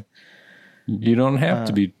 Okay. You don't have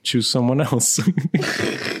to be. Choose someone else.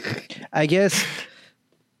 I guess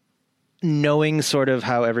knowing sort of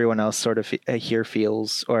how everyone else sort of here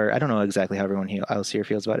feels, or I don't know exactly how everyone else here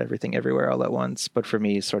feels about everything everywhere all at once, but for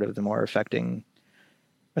me, sort of the more affecting,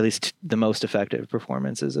 or at least the most effective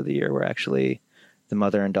performances of the year were actually the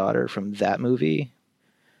mother and daughter from that movie.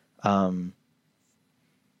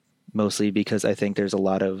 Mostly because I think there's a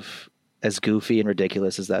lot of, as goofy and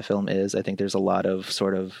ridiculous as that film is, I think there's a lot of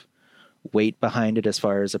sort of weight behind it as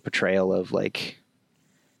far as a portrayal of like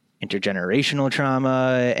intergenerational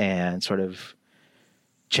trauma and sort of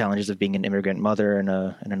challenges of being an immigrant mother in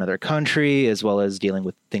another country, as well as dealing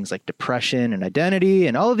with things like depression and identity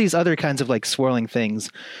and all of these other kinds of like swirling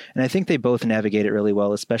things. And I think they both navigate it really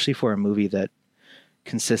well, especially for a movie that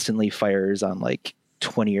consistently fires on like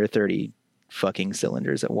 20 or 30 fucking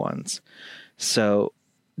cylinders at once. So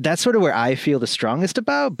that's sort of where I feel the strongest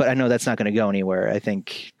about, but I know that's not going to go anywhere. I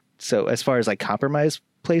think so. As far as like compromise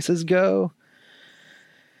places go,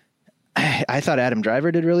 I thought Adam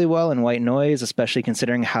Driver did really well in White Noise, especially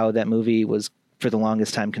considering how that movie was for the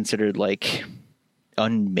longest time considered like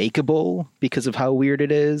unmakeable because of how weird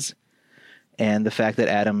it is. And the fact that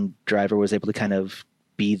Adam Driver was able to kind of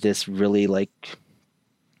be this really like,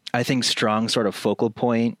 I think, strong sort of focal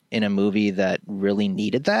point in a movie that really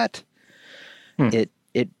needed that. It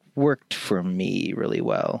worked for me really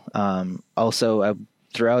well. Also, I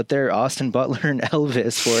threw out there Austin Butler and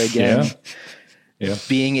Elvis for, again,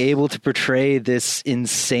 being able to portray this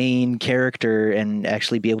insane character and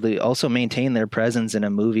actually be able to also maintain their presence in a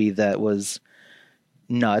movie that was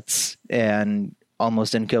nuts and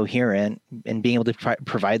almost incoherent, and being able to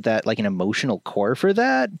provide that like an emotional core for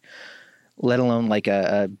that, let alone like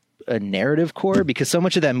a narrative core, because so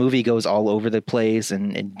much of that movie goes all over the place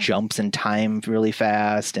and it jumps in time really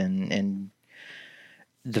fast, and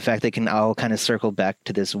the fact they can all kind of circle back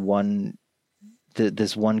to this one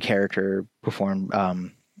character performed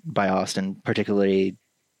by Austin, particularly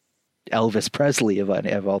Elvis Presley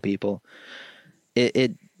of all people,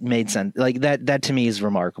 it made sense. Like that to me is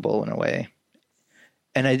remarkable in a way.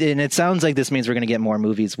 And it sounds like this means we're going to get more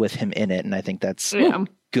movies with him in it, and I think that's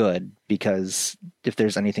good, because if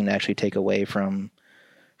there's anything to actually take away from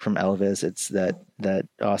Elvis, it's that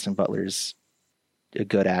Austin Butler's a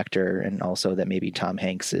good actor, and also that maybe Tom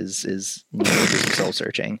Hanks is soul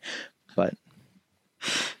searching. But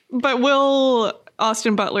will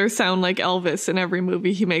Austin Butler sound like Elvis in every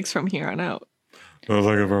movie he makes from here on out? Oh,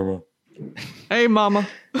 thank you very much. Hey, mama.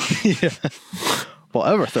 Well,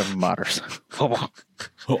 everything matters.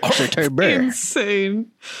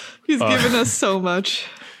 Insane. He's given us so much.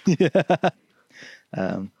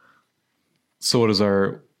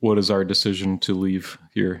 So what is our decision to leave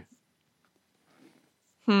here?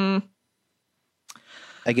 I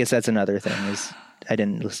guess that's another thing, is I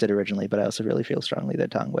didn't list it originally, but I also really feel strongly that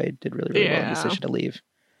Tong Wei did really, really well in the decision to leave.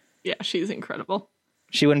 Yeah, she's incredible.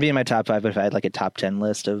 She wouldn't be in my top 5, but if I had like a top 10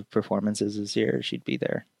 list of performances this year, she'd be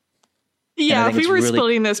there. Yeah, if we were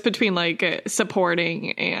splitting this between like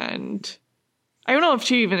supporting and I don't know if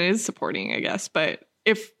she even is supporting, I guess, but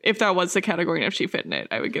if that was the category and if she fit in it,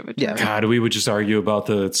 I would give it to her. God, we would just argue about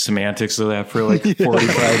the semantics of that for like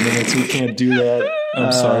 45 minutes. We can't do that.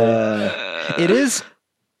 I'm sorry. It is.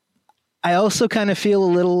 I also kind of feel a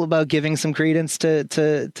little about giving some credence to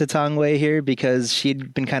Tong Wei here because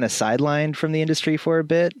she'd been kind of sidelined from the industry for a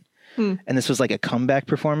bit. And this was like a comeback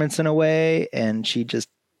performance in a way, and she just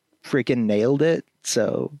freaking nailed it.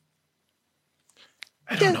 So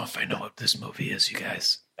I don't know if I know what this movie is, you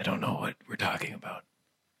guys. I don't know what we're talking about.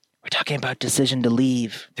 We're talking about Decision to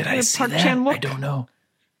Leave. Did I see Park that? Chan-wook? I don't know.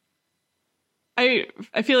 I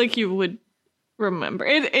feel like you would remember.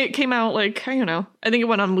 It came out like, I don't know. I think it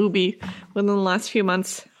went on Mubi within the last few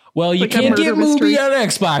months. Well, you Like a can't murder get mystery. movie on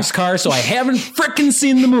Xbox, Car, so I haven't frickin'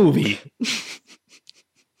 seen the movie.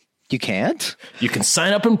 You can't? You can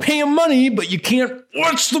sign up and pay him money, but you can't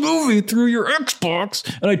watch the movie through your Xbox.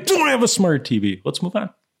 And I don't have a smart TV. Let's move on.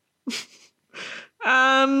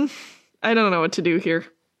 I don't know what to do here.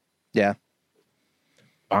 Yeah.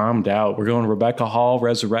 Bombed out. We're going Rebecca Hall,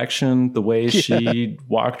 Resurrection, the way she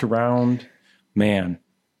walked around. Man.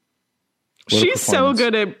 What a She's so performance.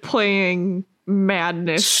 good at playing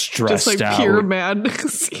madness. Stressed just like out. pure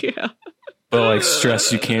madness. Yeah. But like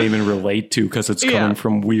stress you can't even relate to because it's coming Yeah.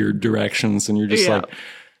 from weird directions. And you're just Yeah. like,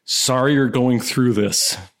 sorry you're going through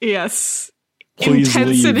this. Yes. Please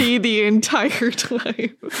Intensity leave. the entire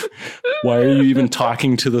time. Why are you even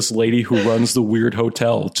talking to this lady who runs the weird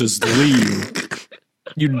hotel? Just leave.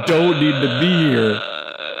 You don't need to be here.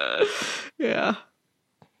 Yeah.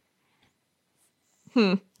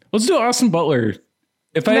 Let's do Austin Butler.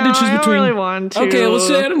 If I had No, to choose I don't between, really want to. okay, let's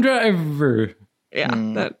do Adam Driver. Yeah,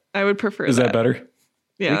 that I would prefer. Is that better?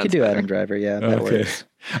 Yeah, We could that's do better. Adam Driver. Yeah, that Okay. works.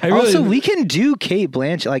 I really, Also, we can do Kate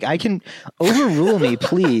Blanchett. Like, I can overrule me,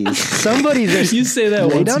 please. Somebody just you say that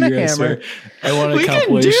lay once down a a year, I hammer. swear. I want a We can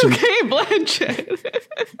compilation. do Kate Blanchett.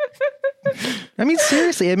 I mean,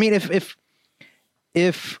 seriously. I mean,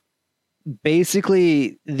 if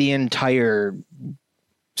basically the entire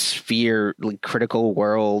sphere, like critical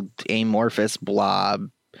world, amorphous blob,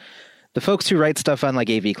 the folks who write stuff on like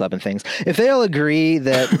AV Club and things, if they all agree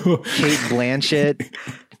that Kate Blanchett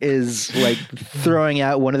is like throwing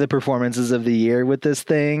out one of the performances of the year with this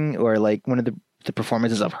thing, or like one of the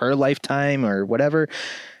performances of her lifetime or whatever,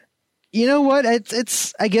 you know what?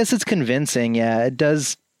 It's I guess it's convincing. Yeah, it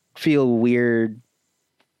does feel weird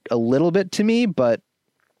a little bit to me, but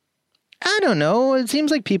I don't know. It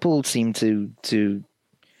seems like people seem to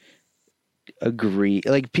agree.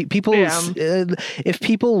 Like people, if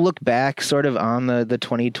people look back sort of on the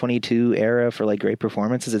 2022 era for like great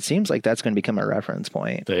performances, it seems like that's going to become a reference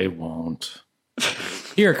point. They won't.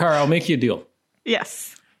 Here, Cara, I'll make you a deal.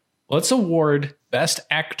 Yes. Let's award Best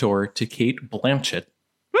Actor to Kate Blanchett.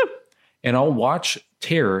 Woo. And I'll watch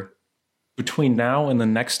Terror between now and the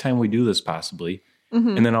next time we do this, possibly.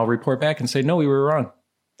 Mm-hmm. And then I'll report back and say, no, we were wrong.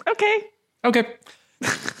 Okay. Okay.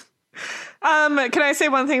 Can I say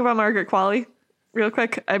one thing about Margaret Qualley real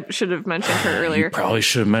quick? I should have mentioned her You earlier. probably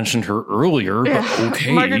should have mentioned her earlier, but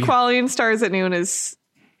okay. Margaret Qualley in Stars at Noon is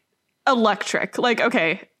electric. Like,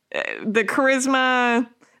 okay, the charisma,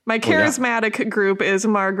 my charismatic group is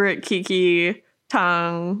Margaret, Kiki,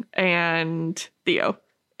 Tong, and Theo.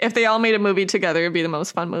 If they all made a movie together, it'd be the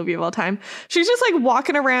most fun movie of all time. She's just like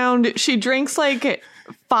walking around. She drinks like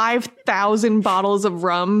 5,000 bottles of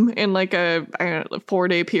rum in like a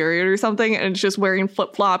 4-day period or something, and it's just wearing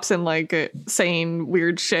flip flops and like saying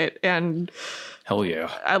weird shit. And Hell yeah.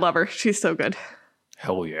 I love her. She's so good.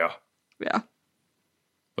 Hell yeah. Yeah.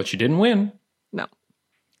 But she didn't win. No.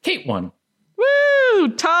 Kate won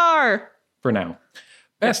Woo! Tar. for now.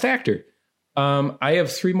 Best Actor. I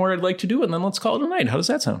have 3 more I'd like to do, and then let's call it a night. How does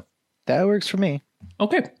that sound? That works for me.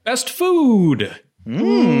 Okay. Best Food.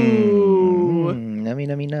 Nummy,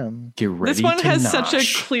 nummy, num. Get ready This one to has such a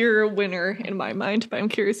nosh. clear winner in my mind, but I'm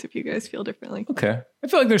curious if you guys feel differently. Okay. I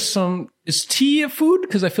feel like there's some. Is tea a food?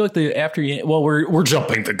 Because I feel like the after you. Well, we're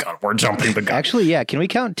jumping the gun. We're jumping the gun. Actually, yeah. Can we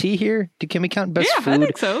count tea here? Can we count best Yeah, food? I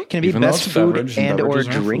think so. Can it be Even though best it's a food beverage, and and or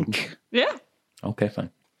beverages are drink? Yeah. Okay,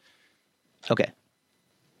 fine. Okay.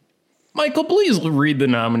 Michael, please read the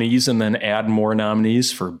nominees and then add more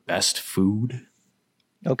nominees for best food.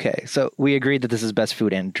 Okay. So we agreed that this is best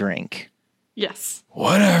food and drink. Yes.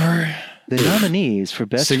 Whatever. The nominees for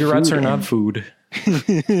best Cigarettes food are not and- food.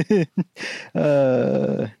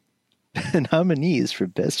 The nominees for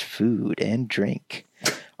best food and drink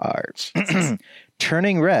are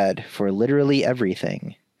Turning Red for literally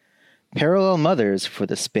everything, Parallel Mothers for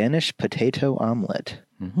the Spanish potato omelet,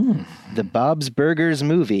 the Bob's Burgers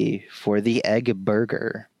movie for the egg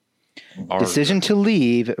burger, Decision to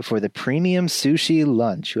Leave for the premium sushi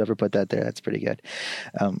lunch. Whoever put that there, that's pretty good.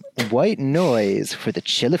 White Noise for the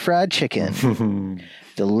chili fried chicken.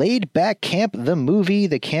 The Laid Back Camp, the movie,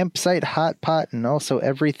 the campsite hot pot, and also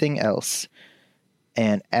everything else.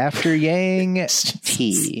 and After Yang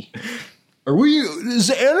tea. Is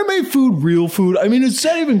anime food real food? I mean, does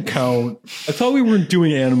that even count? I thought we weren't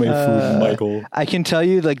doing anime food, Michael. I can tell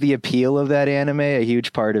you, like, the appeal of that anime, a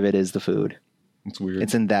huge part of it is the food. It's weird.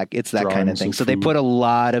 It's that kind of thing. So they put a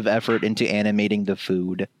lot of effort into animating the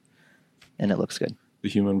food, and it looks good. The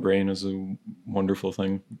human brain is a wonderful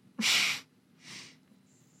thing.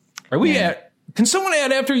 Are we at? Can someone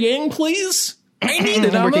add After Yang, please? I need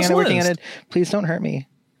it. I'm working on it. Please don't hurt me.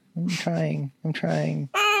 I'm trying. I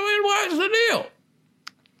mean, what's the deal?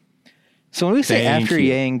 So when we say Thank After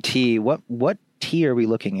you. Yang tea, what tea are we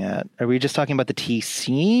looking at? Are we just talking about the tea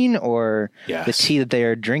scene, or Yes. the tea that they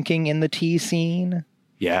are drinking in the tea scene?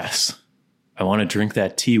 Yes. I want to drink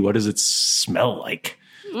that tea. What does it smell like?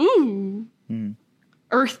 Ooh.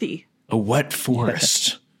 Earthy. A wet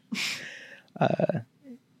forest.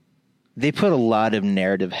 They put a lot of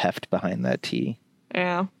narrative heft behind that tea.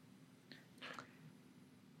 Yeah.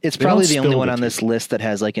 It's They probably don't the only spill one the on tea. this list that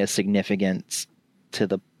has like a significance to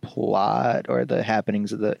the plot or the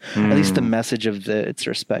happenings of the, at least the message of its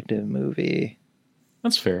respective movie.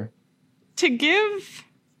 That's fair. To give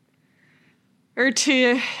or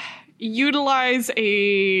to utilize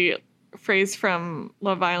a phrase from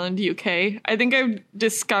Love Island UK, I think I've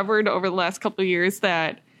discovered over the last couple of years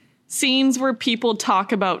that scenes where people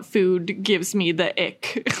talk about food gives me the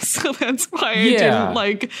ick. So that's why I didn't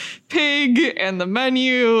like Pig and the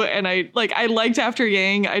menu, and I liked After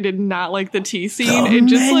Yang. I did not like the tea scene. The It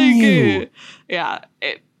just menu.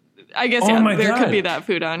 like I guess Oh my there God. could be that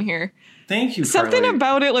food on here. Thank you, Something Carly.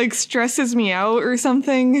 about it like stresses me out or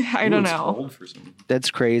something. I don't It's know. cold for some-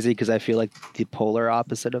 That's crazy because I feel like the polar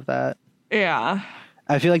opposite of that. Yeah.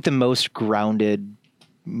 I feel like the most grounded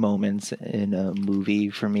moments in a movie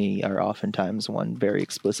for me are one's very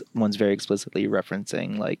explicitly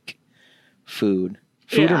referencing like food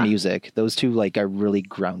or Yeah. music. Those two like are really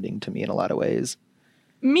grounding to me in a lot of ways.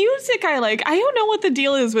 Music I like. I don't know what the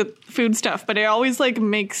deal is with food stuff, but it always like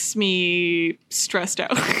makes me stressed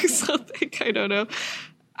out or something. I don't know.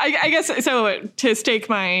 I guess so. To stake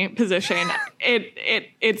my position,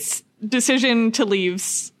 it's decision to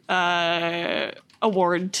leave's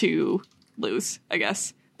award to lose. I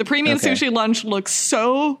guess the premium Okay. sushi lunch looks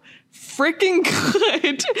so freaking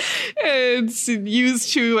good. It's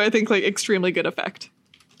used to, I think, like extremely good effect.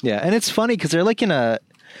 Yeah, and it's funny because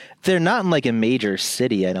they're not in like a major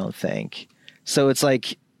city, I don't think. So it's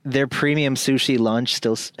like their premium sushi lunch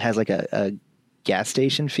still has like a gas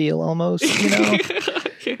station feel almost, you know?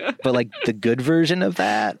 Yeah. But like the good version of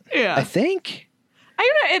that, Yeah. I think.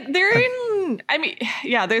 I don't know. They're in. I mean,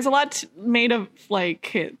 yeah. There's a lot made of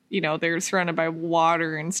like they're surrounded by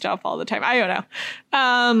water and stuff all the time. I don't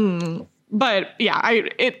know. But yeah,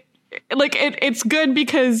 it's good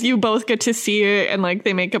because you both get to see it and like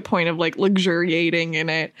they make a point of like luxuriating in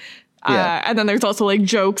it. Yeah. And then there's also like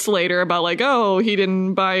jokes later about like, oh, he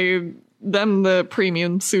didn't buy them the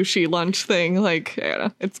premium sushi lunch thing. Like, I don't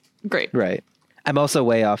know. It's great. Right. I'm also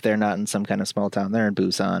way off. They're not in some kind of small town. They're in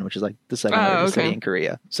Busan, which is like the second largest okay. city in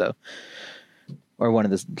Korea. So, or one of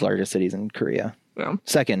the largest cities in Korea. Yeah.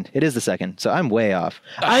 Second. It is the second. So I'm way off.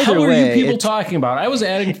 How are way, you people it's- talking about? I was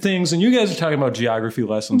adding things, and you guys are talking about geography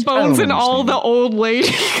lessons. I Bones don't and all the understand. old ladies.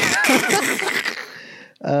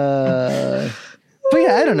 But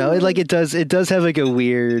yeah, I don't know. It does have like a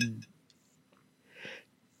weird,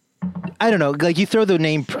 I don't know, like you throw the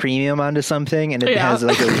name premium onto something and it Yeah. has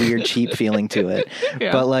like a weird cheap feeling to it.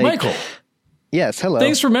 Yeah. But like, Michael, yes, hello.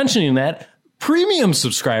 thanks for mentioning that. Premium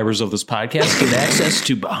subscribers of this podcast get access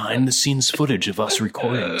to behind the scenes footage of us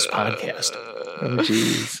recording this podcast. Oh,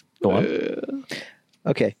 jeez. Go on.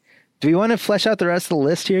 Okay. Do we want to flesh out the rest of the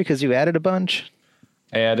list here? Because you added a bunch.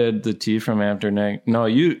 I added the tea from After Night. No,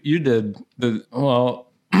 you did the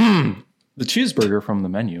cheeseburger from the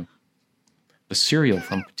menu. The cereal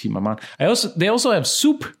from Petite Maman. They also have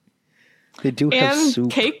soup They do have and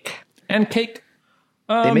soup. cake. and cake.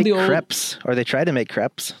 They make the old- crepes, or they try to make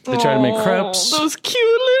crepes. They try to make Oh, crepes. Those cute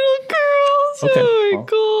little girls. Okay, Oh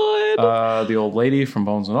my god. The old lady from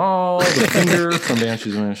Bones and All, the finger from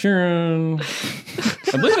Banshees of Inisherin.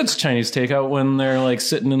 I believe it's Chinese takeout when they're like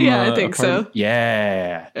sitting in Yeah, the I think apartment. so.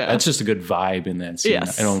 Yeah. That's just a good vibe in that scene.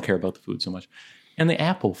 Yes. I don't care about the food so much. And the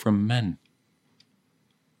apple from Men.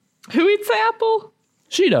 Who eats the apple?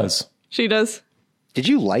 She does. She does. Did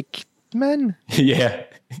you like Men? Yeah.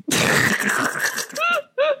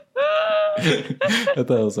 I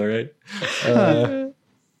thought it was all right.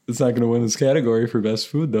 It's not going to win this category for best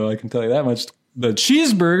food, though. I can tell you that much. The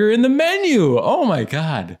cheeseburger in the menu. Oh, my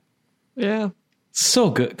God. Yeah. So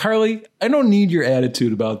good. Carly, I don't need your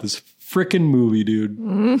attitude about this frickin' movie,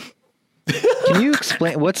 dude. Can you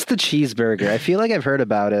explain what's the cheeseburger? I feel like I've heard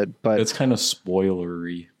about it, but It's kind of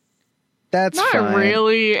spoilery. that's Not fine.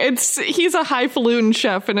 really. He's a highfalutin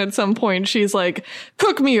chef, and at some point she's like,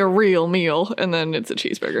 "Cook me a real meal," and then it's a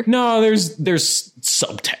cheeseburger. No, there's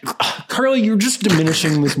subtext. Carly, you're just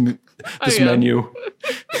diminishing this am. menu.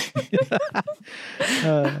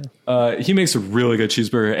 He makes a really good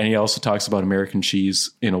cheeseburger, and he also talks about American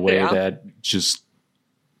cheese in a way that just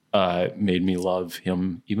made me love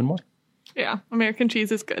him even more. Yeah, American cheese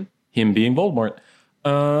is good. Him being Voldemort.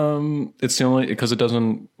 It's the only because it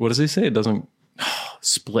doesn't. What does he say? It doesn't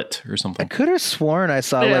split or I something. could have sworn I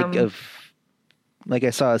saw I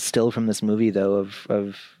saw a still from this movie though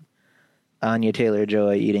of Anya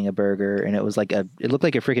Taylor-Joy eating a burger, and it was like it looked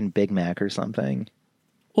like a freaking Big Mac or something.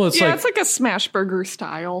 Well, it's it's like a smash burger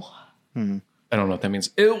style. I don't know what that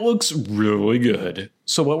means. It looks really good.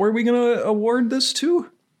 So, what were we going to award this to?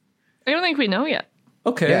 I don't think we know yet.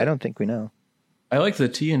 Okay. Yeah, I don't think we know. I like the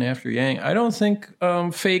T in After Yang. I don't think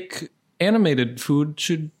fake animated food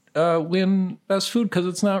should win best food because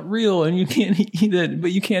it's not real and you can't eat it,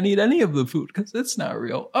 but you can't eat any of the food because it's not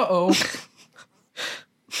real. Uh-oh.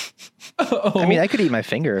 Uh-oh. I mean, I could eat my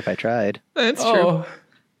finger if I tried. That's true.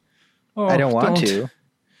 Oh, I don't want to.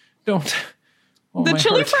 Don't. Oh, The my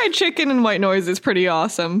chili heart. fried chicken in White Noise is pretty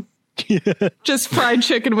awesome. Just fried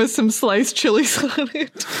chicken with some sliced chilies on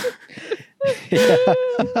it.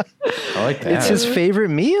 I like that. It's his favorite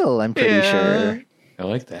meal, I'm pretty sure. I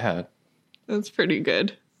like that. That's pretty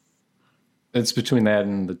good. It's between that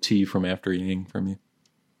and the T from After Yang for me.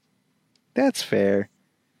 That's fair.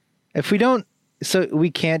 If we don't, so we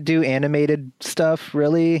can't do animated stuff,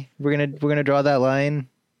 really? We're gonna draw that line.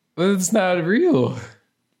 But it's not real.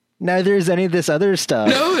 Neither is any of this other stuff.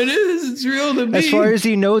 No, it is. It's real to me. As far as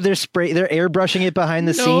you know, they're airbrushing it behind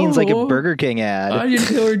the scenes like a Burger King ad. Anya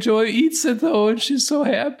Taylor-Joy eats it though, and she's so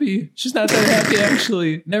happy. She's not that happy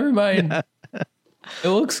actually. Never mind. It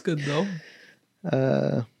looks good though.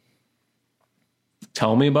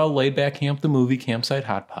 Tell me about Laid Back Camp, the movie Campsite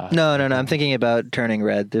Hot Pot. No. I'm thinking about Turning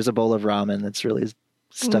Red. There's a bowl of ramen that's really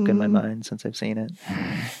stuck in my mind since I've seen it.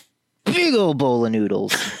 Big old bowl of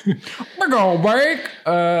noodles. We're going back.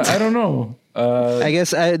 I don't know. I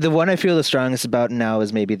guess the one I feel the strongest about now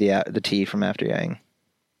is maybe the tea from After Yang.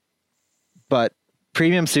 But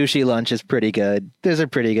premium sushi lunch is pretty good. There's a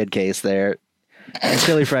pretty good case there. And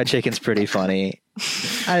chili fried chicken's pretty funny.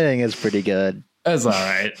 I think it's pretty good. That's all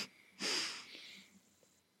right.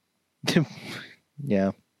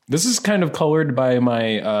 Yeah. This is kind of colored by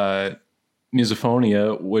my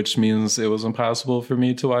misophonia, which means it was impossible for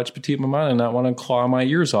me to watch Petite Maman and not want to claw my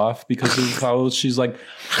ears off because of how she's like...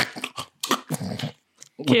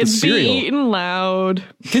 Kids be eating loud.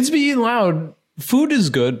 Kids be eating loud. Food is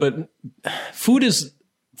good, but food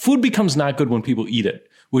becomes not good when people eat it,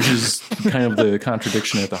 which is kind of the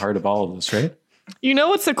contradiction at the heart of all of this, right? You know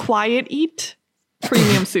what's a quiet eat?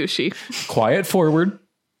 Premium sushi. Quiet forward.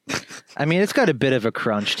 I mean, it's got a bit of a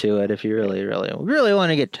crunch to it if you really want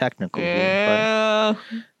to get technical. Yeah.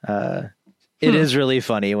 But, it is really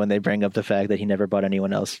funny when they bring up the fact that he never bought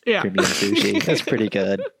anyone else premium sushi. That's pretty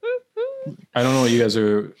good. I don't know what you guys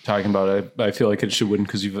are talking about. I feel like it should win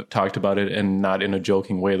because you've talked about it and not in a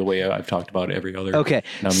joking way, the way I've talked about every other. Okay,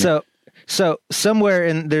 so somewhere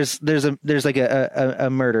in there's like a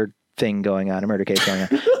murder thing going on, a murder case going on,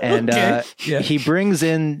 and he brings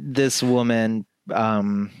in this woman.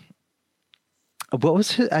 What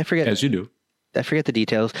was his, I forget? As you do. I forget the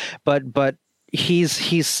details, but he's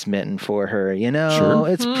smitten for her. You know, Sure.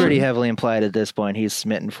 It's pretty heavily implied at this point. He's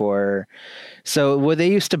smitten for her. So when they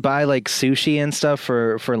used to buy like sushi and stuff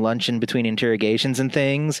for lunch in between interrogations and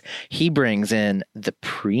things, he brings in the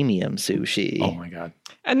premium sushi. Oh my God.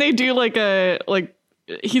 And they do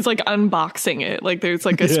he's like unboxing it. Like there's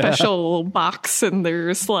like a special box and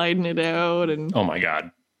they're sliding it out and Oh my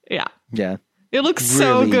God. yeah. Yeah. It looks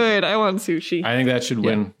so Really? good. I want sushi. I think that should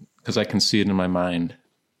win because I can see it in my mind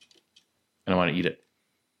and I want to eat it.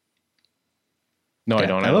 No, I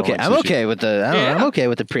don't. I'm okay. I'm okay with the. I'm okay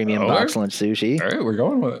with the premium box lunch sushi. All right, we're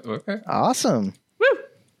going with it. Okay. Awesome. Woo.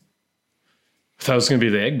 I thought it was going to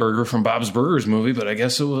be the egg burger from Bob's Burgers movie, but I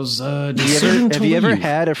guess it was. Have you ever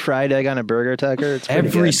had a fried egg on a burger, Tucker? It's pretty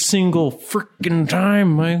every good. single freaking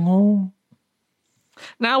time, Michael?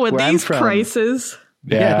 Now with Where I'm these from. prices.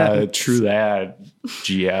 Yeah, true that.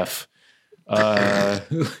 GF.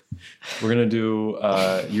 We're gonna do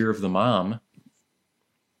Year of the Mom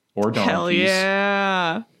or Donkeys. Hell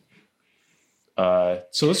yeah.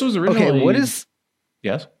 So this was originally. Okay, what is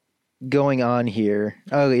Yes. going on here?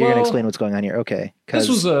 Oh, you're gonna explain what's going on here. Okay, This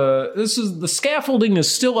is the scaffolding is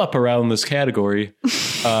still up around this category.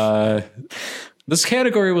 This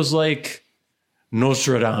category was like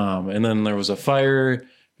Notre Dame, and then there was a fire,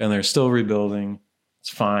 and they're still rebuilding. It's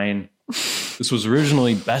fine. This was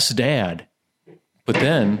originally Best Dad, but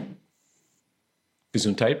then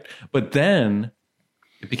Gesundheit. But then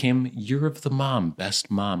it became Year of the Mom, Best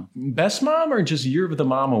Mom, or just Year of the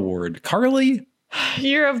Mom award. Carly,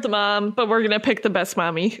 Year of the Mom, but we're gonna pick the best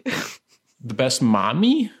mommy. the best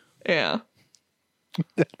mommy. Yeah.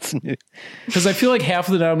 That's new. Because I feel like half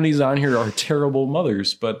of the nominees on here are terrible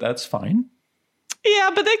mothers, but that's fine.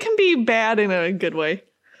 Yeah, but they can be bad in a good way.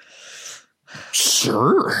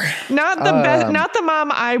 Sure. Not the best, not the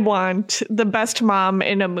mom I want. The best mom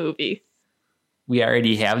in a movie. We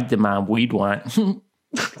already have the mom we'd want.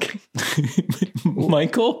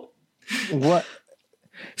 Michael? What?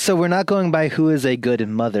 So we're not going by who is a good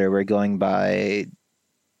mother. We're going by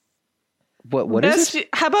what best, is it?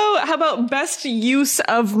 How about best use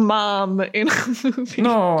of mom in a movie?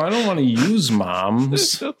 No, I don't want to use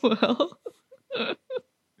moms. Well,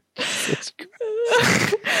 let's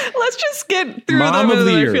just get through Mom them. of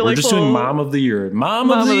the and I year. feel We're like just doing Mom of the year.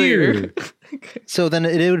 Mom of the year. So then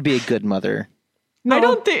it would be a good mother. I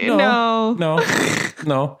don't think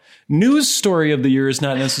No. News story of the year is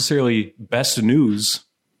not necessarily best news.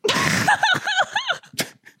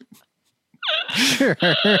 Sure.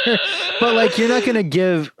 But like you're not going to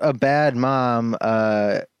give a bad mom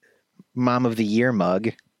Mom of the Year mug.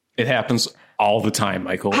 It happens all the time,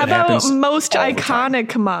 Michael. How It about happens most all the time.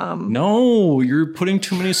 iconic mom? No, you're putting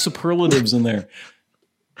too many superlatives in there.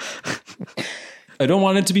 I don't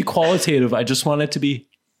want it to be qualitative. I just want it to be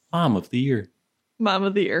Mom of the Year. Mom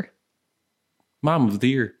of the year. Mom of the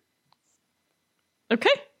Year. Okay.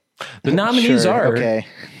 The nominees Sure, are... okay.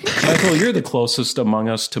 Michael, you're the closest among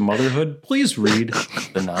us to motherhood. Please read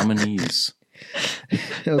the nominees.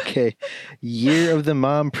 Okay. Year of the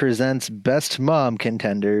Mom presents Best Mom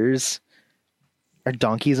contenders. Are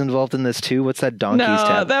donkeys involved in this too? What's that donkeys No,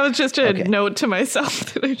 tab? that was just a Okay. note to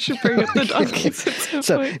myself that I should bring up the donkeys at some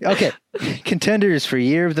So, point. okay. Contenders for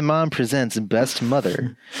Year of the Mom presents Best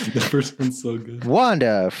Mother. The first one's so good.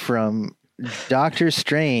 Wanda from Doctor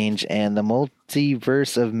Strange and the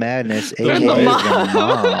Multiverse of Madness, aka the the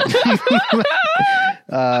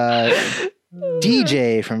Mom.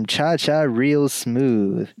 DJ from Cha Cha Real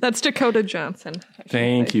Smooth. That's Dakota Johnson.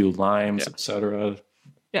 Thank you, limes, etc.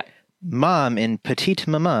 Yeah. Mom in Petite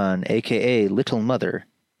Maman, aka Little Mother.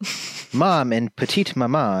 Mom in Petite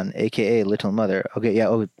Maman, aka Little Mother. Okay, yeah.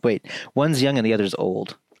 Oh, wait. One's young and the other's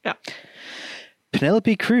old. Yeah.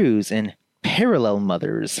 Penelope Cruz in Parallel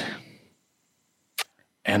Mothers.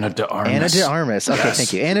 Anna de Armas. Anna de Armas. Okay, Yes.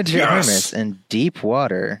 thank you. Anna de Yes. Armas in Deep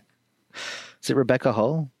Water. Is it Rebecca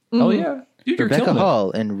Hall? Oh, yeah. Dude, you're Rebecca killing it.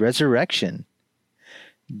 Hall in Resurrection.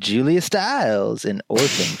 Julia Stiles in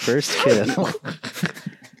Orphan First Kill.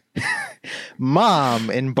 Mom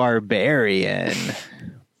in Barbarian.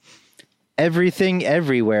 Everything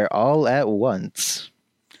Everywhere All at Once.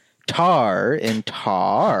 Tar in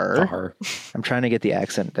Tar. Tar. I'm trying to get the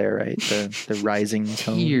accent there right. The rising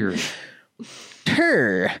tone. Here.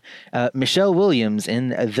 Tur. Michelle Williams in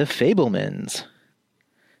The Fablemans.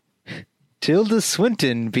 Tilda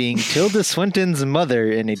Swinton being Tilda Swinton's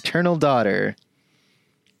mother in Eternal Daughter.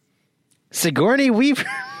 Sigourney Weaver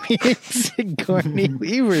being Sigourney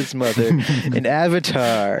Weaver's mother in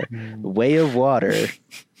Avatar, Way of Water.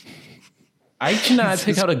 I cannot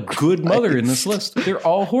pick out a good mother in this list. They're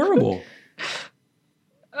all horrible.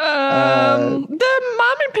 The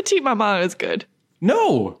Mom and Petite Maman is good.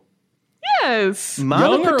 No. Yes. Mom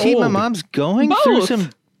Young and or Petite old? Mom's going through Both. some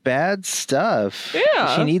bad stuff.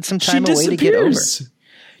 Yeah. She needs some She time away to get over. disappears.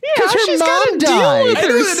 Yeah, her she's mom gotta died. deal with I know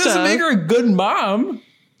her that doesn't stuff. make her a good mom.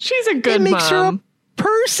 She's a good It makes her mom. a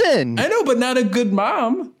person. I know, but not a good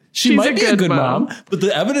mom. She She's might a be a good good mom. mom, but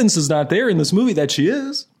the evidence is not there in this movie that she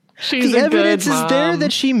is. She's The a evidence good is mom. there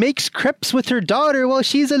that she makes crepes with her daughter while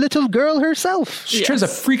she's a little girl herself. She tries to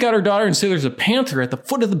freak out her daughter and say there's a panther at the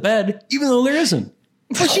foot of the bed, even though there isn't.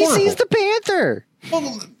 Well, she sees the panther.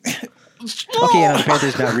 Okay, yeah, the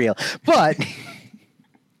panther's not real, but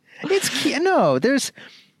there's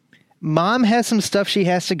mom has some stuff she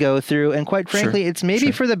has to go through, and quite frankly, it's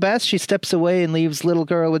maybe for the best she steps away and leaves little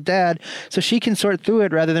girl with dad so she can sort through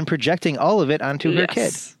it rather than projecting all of it onto her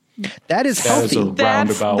kid. Yes. That is That is healthy. a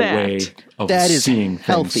That's roundabout that. way of That is seeing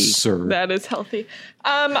healthy. things, sir. That is healthy.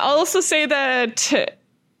 I'll also say that,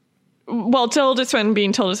 well, Tilda Swinton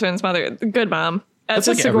being Tilda Swinton's mother, good mom. That's That's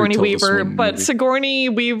a like every Sigourney Tilda Weaver, Swinton but movie. Sigourney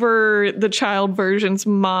Weaver, the child version's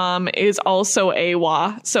mom, is also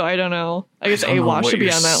AWA. So I don't know. I guess AWA should be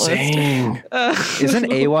on that list.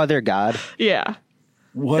 Isn't Awa their god? Yeah.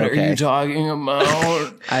 What Okay. are you talking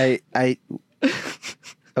about? I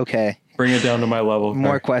okay. Bring it down to my level.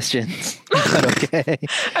 More questions. But okay.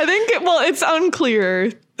 I think, it's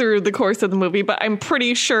unclear through the course of the movie, but I'm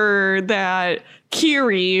pretty sure that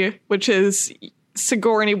Kiri, which is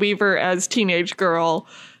Sigourney Weaver as teenage girl,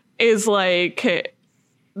 is like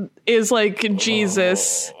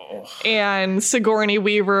Jesus, and Sigourney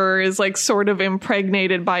Weaver is like sort of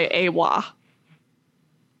impregnated by Awa.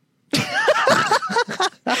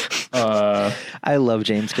 I love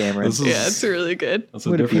James Cameron. It's really good. That's a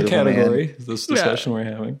What a different beautiful category. This discussion we're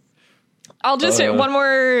having. I'll just say one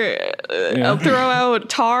more. I'll throw out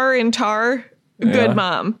Tar in Tar. Good Yeah.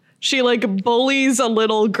 mom. She like bullies a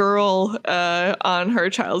little girl on her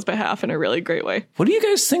child's behalf in a really great way. What do you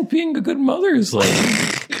guys think being a good mother is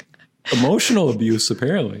like? Emotional abuse,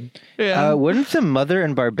 apparently. Yeah. Wouldn't the mother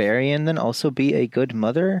in Barbarian then also be a good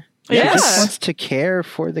mother? Yeah. She just wants to care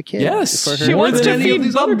for the kid. Yes. For her She wants than to any of feed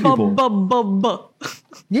these other people.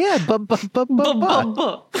 Yeah.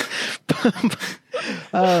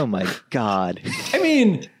 Oh my God. I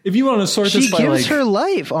mean, if you want to sort She this by gives like, her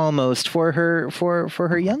life almost for her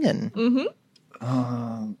youngin.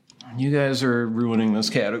 you guys are ruining this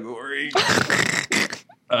category.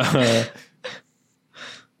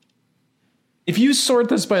 If you sort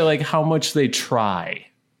this by like how much they try,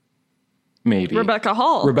 maybe Rebecca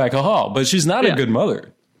Hall. But she's not a good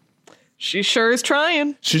mother. She sure is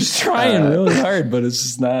trying. She's trying really hard, but it's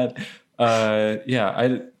just not. I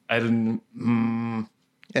didn't.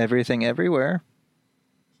 Everything everywhere.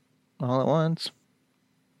 All at once.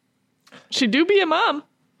 She do be a mom.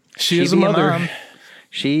 She is a mother.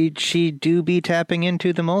 She do be tapping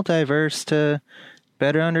into the multiverse to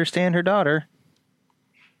better understand her daughter.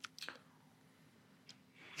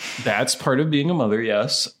 That's part of being a mother.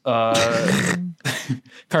 Yes.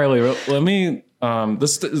 Carly, let me.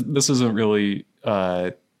 This isn't really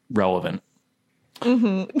relevant.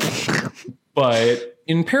 But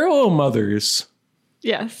in Parallel Mothers,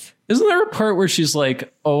 Yes. isn't there a part where she's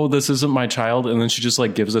like, "Oh, this isn't my child," and then she just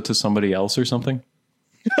like gives it to somebody else or something?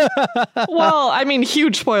 Well, I mean,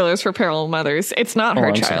 huge spoilers for Parallel Mothers. It's not her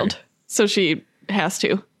I'm child, sorry. so she has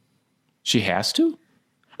to. She has to.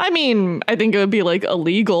 I mean, I think it would be like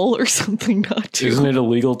illegal or something not to. Isn't it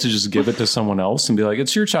illegal to just give it to someone else and be like,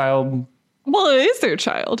 "It's your child"? Well, it is their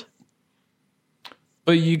child.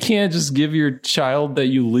 But you can't just give your child that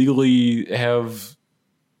you legally have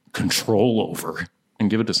control over and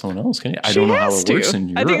give it to someone else, can you? I don't know how it works in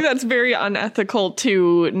Europe. I think that's very unethical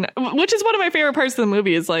too, which is one of my favorite parts of the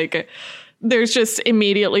movie is like there's just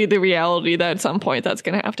immediately the reality that at some point that's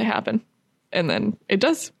going to have to happen. And then it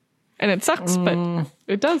does. And it sucks, but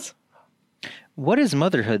it does. What is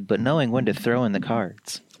motherhood but knowing when to throw in the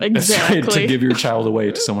cards? Exactly. to give your child away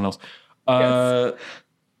to someone else. Yes.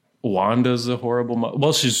 Wanda's a horrible mother.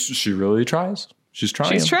 Well, she really tries. She's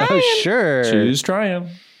trying. She's trying. Oh, sure. She's trying.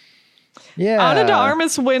 Yeah. Ana de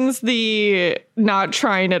Armas wins the not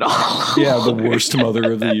trying at all. Yeah, the worst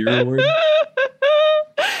mother of the year award.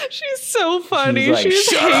 She's so funny. She's like, She just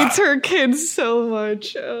 "Shut hates her kids so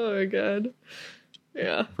much. Oh my god.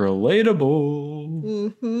 Yeah.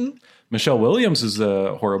 Relatable. Michelle Williams is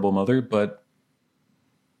a horrible mother, but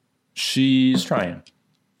she's trying.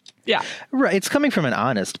 Yeah. Right, it's coming from an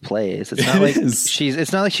honest place. It's not like is.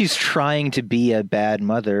 it's not like she's trying to be a bad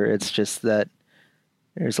mother. It's just that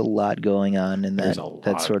there's a lot going on in There's that a lot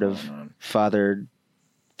that sort of going on. father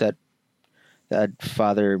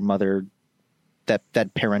mother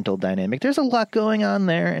that parental dynamic. There's a lot going on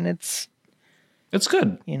there, and it's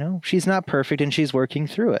good. she's not perfect and she's working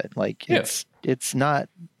through it. Like it's not.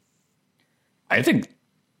 I think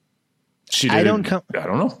she did. I I don't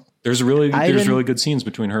know. There's really good scenes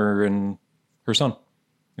between her and her son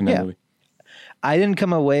in that movie. I didn't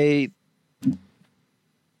come away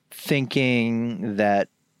thinking that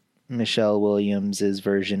Michelle Williams'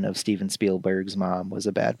 version of Steven Spielberg's mom was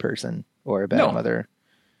a bad person or a bad mother.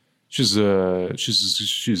 She's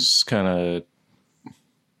kind of,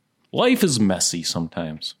 life is messy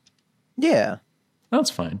sometimes. Yeah.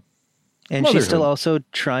 That's fine. And she's still also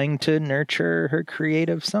trying to nurture her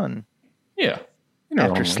creative son. Yeah.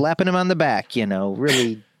 After slapping him on the back,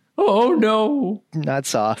 really Oh no. not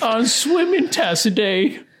soft. On swimming test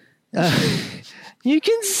today. You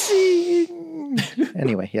can see.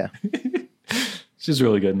 Anyway, yeah. She's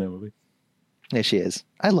really good in that movie. Yeah, she is.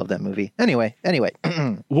 I love that movie. Anyway.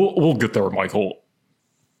 We'll get there, Michael.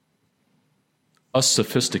 Us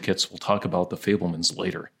sophisticates will talk about the Fablemans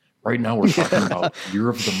later. Right now we're talking about Year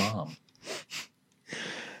of the Mom.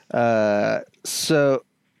 So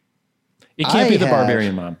it can't be the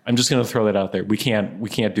Barbarian Mom. I'm just going to throw that out there. We can't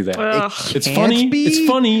do that. It's can't funny. be? It's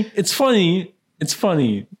funny. It's funny. It's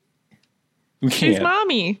funny. We can't. She's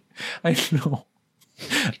mommy. I know.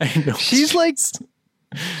 I know. She's like,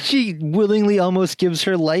 she willingly almost gives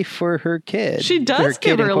her life for her kid. She does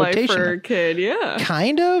kid give in her life for quotation. her kid, yeah.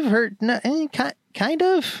 Kind of. Kind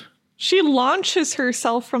of. She launches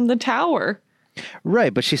herself from the tower.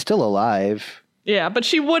 Right, but she's still alive. Yeah, but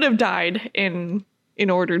she would have died in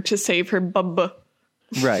order to save her bubba.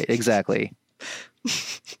 Right, exactly.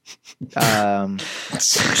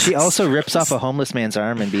 She also rips off a homeless man's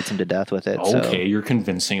arm and beats him to death with it. Okay, you're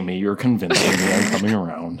convincing me. You're convincing me. I'm coming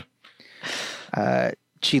around.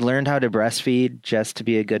 She learned how to breastfeed just to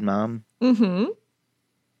be a good mom. Mm-hmm.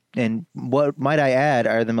 And what might I add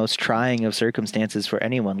are the most trying of circumstances for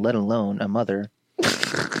anyone, let alone a mother.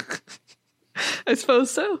 I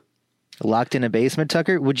suppose so. Locked in a basement,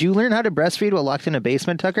 Tucker? Would you learn how to breastfeed while locked in a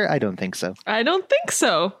basement, Tucker? I don't think so. I don't think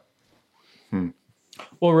so.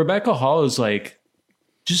 Well, Rebecca Hall is like,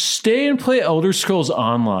 just stay and play Elder Scrolls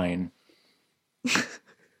Online. And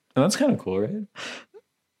that's kind of cool, right?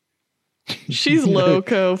 She's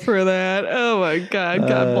loco for that. Oh my God.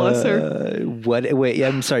 God bless her. What? Wait,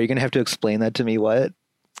 I'm sorry. You're going to have to explain that to me. What?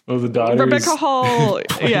 Oh, the daughter Rebecca Hall.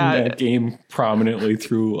 playing Yeah. that game prominently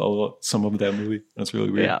through some of that movie. That's really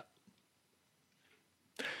weird. Yeah.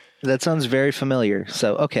 That sounds very familiar.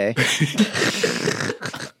 So, okay.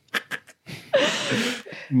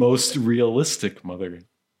 Most realistic mother.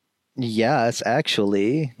 Yes,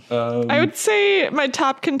 actually. I would say my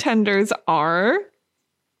top contenders are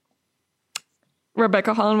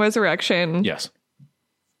Rebecca Hall in Resurrection, Yes.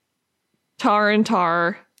 Tar and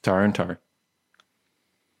Tar, Tar and Tar.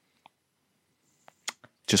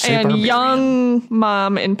 Just say and Barbarian. Young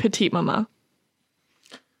Mom in Petite Mama.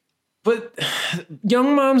 But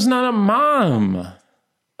Young Mom's not a mom.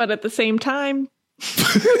 But at the same time,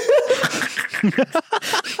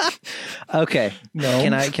 Okay.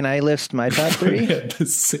 No. Can I list my top three? At the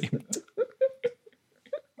same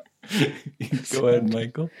time. Go ahead,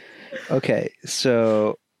 Michael. Okay,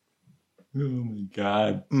 so Oh my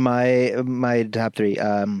God. my top three.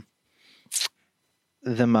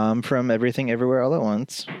 The mom from Everything Everywhere All at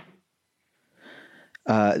Once.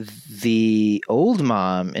 The old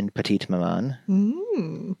mom in Petite Maman.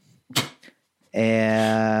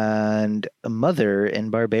 And a mother in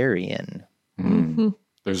Barbarian.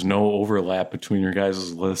 There's no overlap between your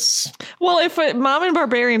guys' lists. well, if Mom and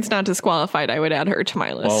Barbarian's not disqualified, I would add her to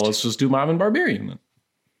my list. Well, let's just do Mom and Barbarian then.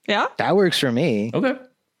 Yeah? That works for me. Okay.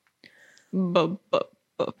 Bu- bu-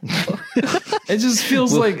 It just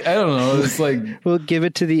feels like, I don't know, it's like, We'll give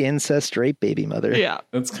it to the incest rape baby mother. Yeah.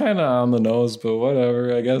 it's kind of on the nose, but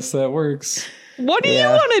whatever. I guess that works. What do you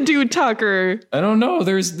Yeah. want to do, Tucker? I don't know.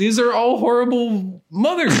 These are all horrible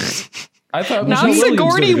mothers. I thought Not Michelle Williams did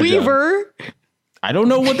a Sigourney good job. Weaver. I don't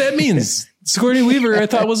know what that means. Sigourney Weaver, I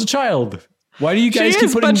thought was a child. Why do you guys She keep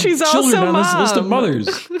is, putting but she's children also on this list of mom.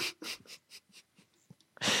 mothers?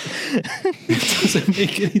 It doesn't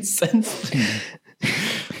make any sense to me.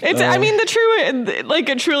 It's, I mean,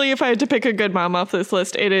 truly, if I had to pick a good mom off this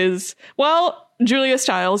list, it is, well, Julia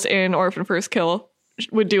Stiles in Orphan First Kill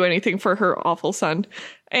would do anything for her awful son.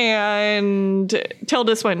 And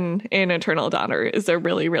Tilda Swinton in Eternal Daughter is a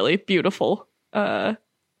really, really beautiful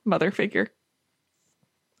mother figure.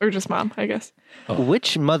 Or just mom, I guess.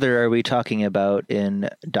 Which mother are we talking about in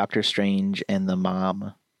Doctor Strange and the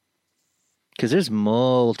Mom? Because there's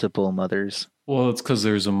multiple mothers. Well, it's because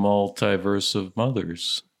there's a multiverse of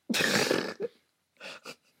mothers.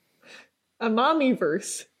 A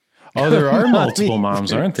mommy-verse. Oh, there are multiple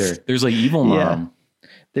moms, aren't there? There's like evil mom. Yeah.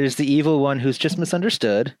 There's the evil one who's just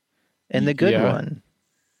misunderstood, and the good Yeah. one,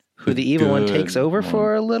 who the evil one good takes over one.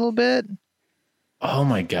 for a little bit. Oh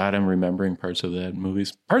my God, I'm remembering parts of that movie.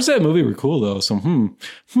 Parts of that movie were cool though. So,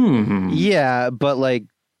 Yeah, but like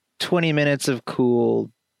 20 minutes of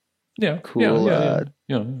cool. Yeah, Cool, yeah.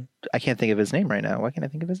 I can't think of his name right now. Why can't I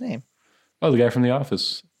think of his name? Oh, the guy from The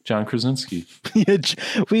Office, John Krasinski.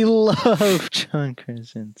 We love John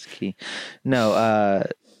Krasinski. No,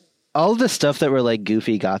 all the stuff that were like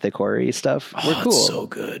goofy gothic horror stuff were Oh, cool. it's so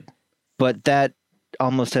good. But that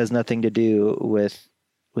almost has nothing to do with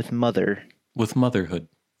mother. With motherhood.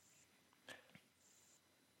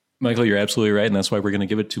 Michael, you're absolutely right, and that's why we're going to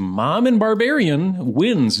give it to Mom and Barbarian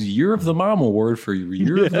wins Year of the Mom Award for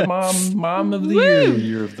Year of the Mom, Mom of the Year,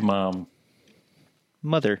 Year of the Mom.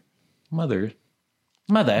 Mother. Mother,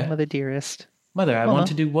 Mother dearest. I want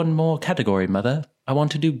to do one more category, Mother. I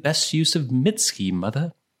want to do Best Use of Mitski,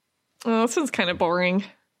 Mother. Oh, this one's kind of boring.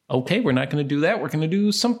 Okay, we're not going to do that. We're going to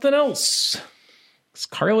do something else. 'Cause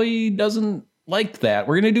Carly doesn't like that.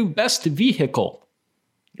 We're going to do Best Vehicle.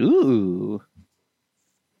 Ooh.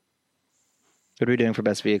 What are we doing for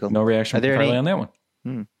best vehicle? No reaction Are from there Carly any- on that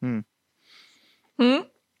one.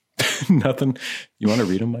 Nothing. You want to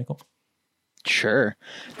read them, Michael? Sure.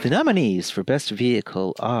 The nominees for Best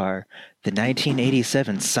Vehicle are the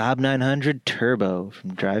 1987 Saab 900 Turbo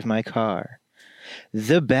from Drive My Car,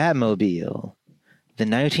 the Batmobile, the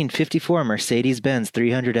 1954 Mercedes-Benz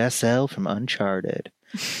 300 SL from Uncharted,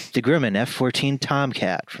 the Grumman F-14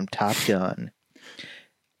 Tomcat from Top Gun,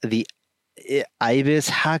 the Ibis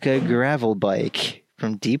Haka gravel bike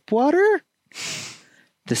from Deepwater,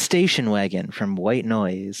 the station wagon from White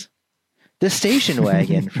Noise, the station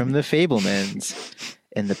wagon from The Fablemans,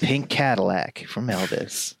 and the pink Cadillac from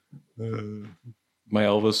Elvis. My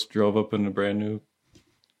Elvis drove up in a brand new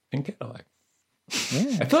pink Cadillac.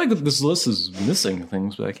 Yeah. I feel like this list is missing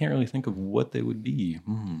things, but I can't really think of what they would be.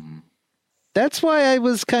 That's why I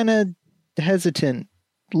was kind of hesitant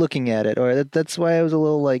looking at it, or that's why I was a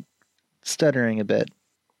little like stuttering a bit,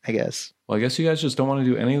 I guess. Well, I guess you guys just don't want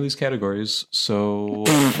to do any of these categories, so...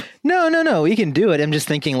 No, we can do it. I'm just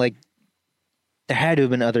thinking like there had to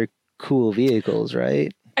have been other cool vehicles,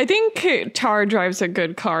 right? I think Tar drives a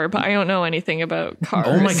good car, but I don't know anything about cars.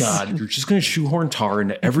 Oh my God, you're just going to shoehorn Tar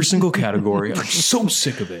into every single category. I'm so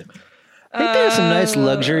sick of it. I think there's some nice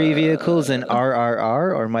luxury vehicles in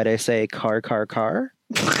RRR, or might I say car.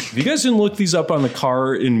 If you guys didn't look these up on the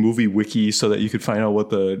car in movie wiki so that you could find out what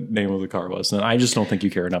the name of the car was, then I just don't think you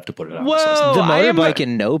care enough to put it on. Whoa, The motorbike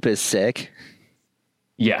in Nope is sick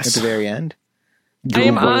Yes. at the very end. I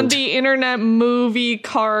am Google on it. the Internet Movie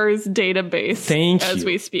Cars database Thank as you.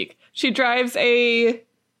 we speak. She drives a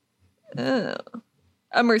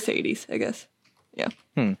Mercedes, I guess. Yeah.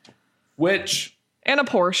 Which... And a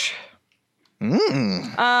Porsche.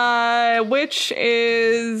 Which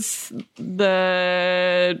is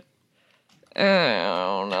the... I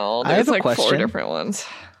don't know. I have There's a like four question. different ones.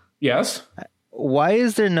 Yes? Why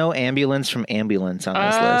is there no ambulance from Ambulance on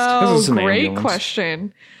this list? Oh, This is an great ambulance.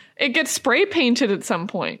 question. It gets spray painted at some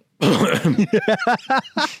point. Be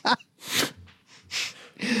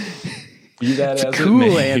that as it Cool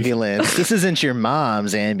may. ambulance. This isn't your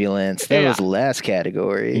mom's ambulance. That Yeah. was last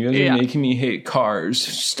category. You guys Yeah. are making me hate cars.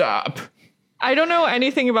 Stop. I don't know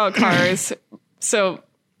anything about cars, so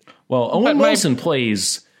Well, Owen But my- Wilson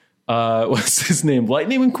plays, what's his name?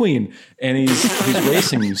 Lightning McQueen. And he's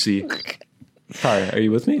racing, you see. Hi, are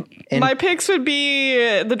you with me? And- my picks would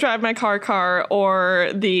be the Drive My Car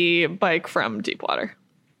or the bike from Deepwater.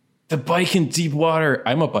 The bike in Deepwater.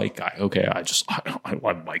 I'm a bike guy. Okay, I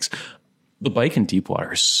love bikes. The bike in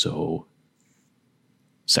Deepwater is so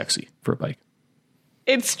sexy for a bike.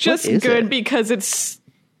 It's just is good it? because it's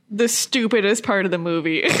the stupidest part of the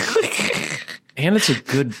movie. And it's a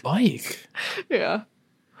good bike. Yeah.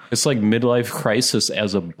 It's like midlife crisis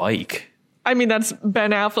as a bike. I mean, that's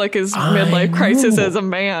Ben Affleck's midlife crisis know. as a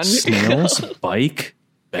man. Snail's bike?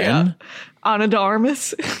 Ben? Ana de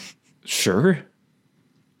Armas. Sure.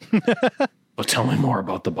 But tell me more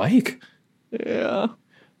about the bike. Yeah.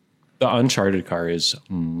 The Uncharted car is...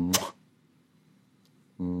 mwah.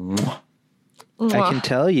 Mwah. I can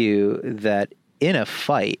tell you that in a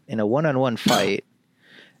fight, in a one-on-one fight,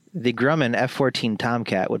 the Grumman F-14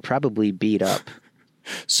 Tomcat would probably beat up.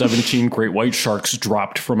 17 great white sharks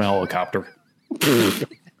dropped from a helicopter.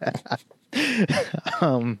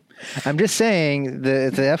 I'm just saying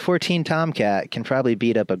the F-14 Tomcat can probably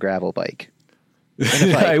beat up a gravel bike.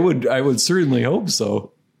 I would certainly hope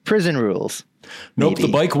so. Prison rules. Nope, Maybe.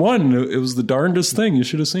 the bike won. It was the darndest thing. You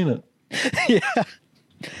should have seen it.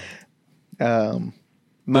 My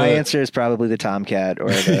The- answer is probably the Tomcat or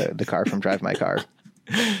the car from Drive My Car.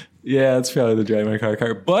 Yeah, it's probably the Drive My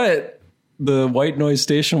Car. But the White Noise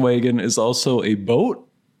station wagon is also a boat.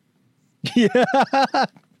 Yeah.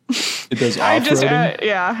 It does I just,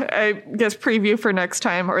 off-roading. I guess preview for next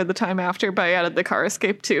time or the time after, but I added the car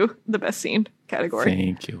escape to the best scene category.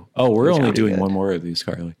 Thank you. Oh, we're only sounded doing good. one more of these,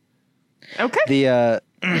 Carly. Okay. The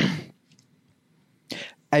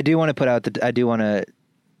I do want to put out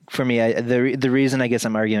for me the reason I guess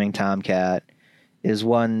I'm arguing Tomcat is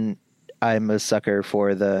one, I'm a sucker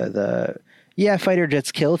for the fighter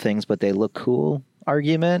jets kill things but they look cool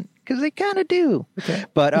argument, because they kind of do. Okay.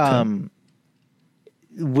 But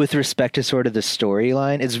with respect to sort of the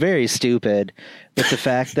storyline, it's very stupid. But the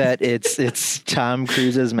fact that it's Tom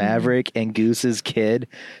Cruise's Maverick and Goose's kid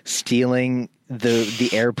stealing the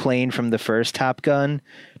airplane from the first Top Gun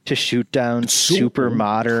to shoot down super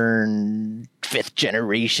modern 5th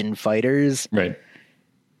generation fighters. Right.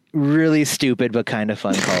 Really stupid, but kind of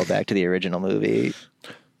fun callback to the original movie.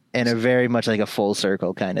 And a very much like a full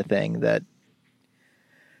circle kind of thing that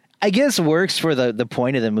I guess works for the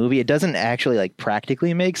point of the movie. It doesn't actually like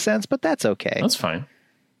practically make sense, but that's okay. That's fine.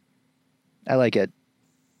 I like it.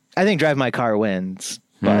 I think Drive My Car wins,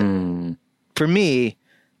 but for me,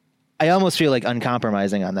 I almost feel like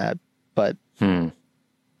uncompromising on that, but because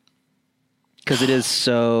it is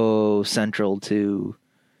so central to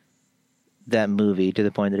that movie to the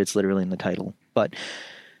point that it's literally in the title. But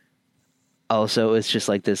also, it's just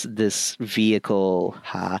like this vehicle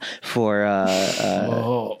for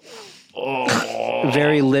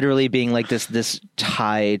very literally being like this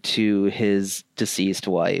tie to his deceased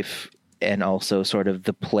wife, and also sort of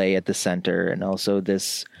the play at the center, and also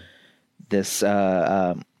this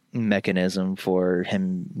mechanism for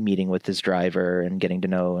him meeting with his driver and getting to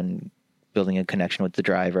know and building a connection with the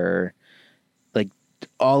driver. Like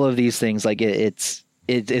all of these things, like it's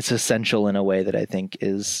essential in a way that I think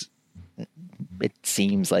is, it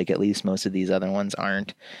seems like at least most of these other ones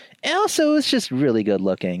aren't. And also it's just really good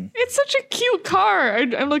looking. It's such a cute car.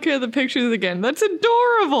 I'm looking at the pictures again. That's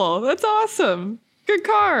adorable. That's awesome. Good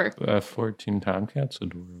car. 14 Tomcats,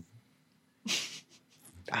 adorable.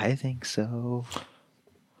 I think so.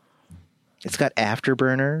 It's got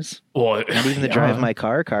afterburners. Well, Not even the Drive My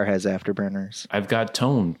Car has afterburners. I've got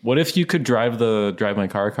tone. What if you could drive the Drive My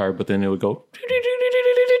Car, but then it would go,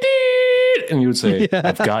 and you would say,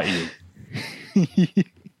 I've got you.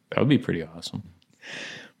 That would be pretty awesome.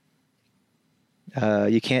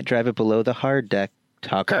 You can't drive it below the hard deck,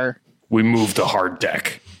 Tucker. We moved the hard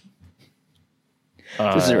deck.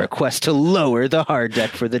 This is a request to lower the hard deck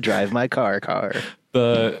for the Drive My Car.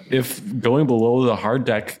 If going below the hard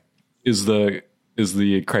deck is the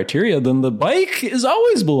criteria, then the bike is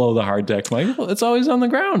always below the hard deck, Michael. It's always on the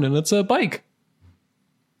ground, and it's a bike.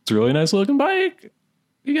 It's a really nice looking bike.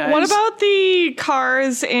 You guys. What about the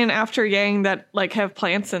cars in After Yang that like have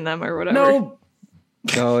plants in them or whatever? No.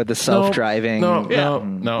 Oh, the self-driving. No.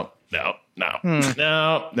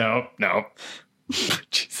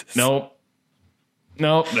 Jesus. No.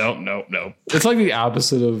 It's like the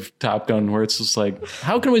opposite of Top Gun, where it's just like,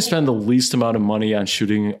 how can we spend the least amount of money on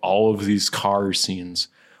shooting all of these car scenes?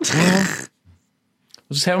 Well,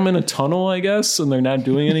 we'll just have them in a tunnel, I guess, and they're not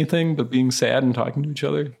doing anything but being sad and talking to each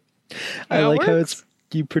other. I like how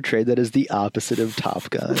you portrayed that as the opposite of Top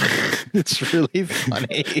Gun. It's really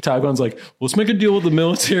funny. Top Gun's like, let's make a deal with the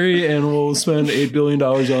military and we'll spend $8 billion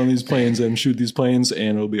on these planes and shoot these planes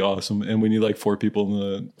and it'll be awesome. And we need like 4 people in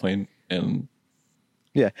the plane. And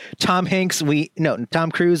yeah, Tom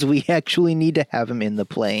Cruise. We actually need to have him in the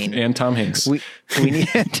plane. And Tom Hanks. We need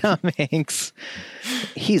Tom Hanks.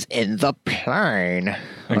 He's in the plane.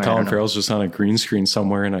 And Colin Farrell's just on a green screen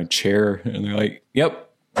somewhere in a chair. And they're like, yep,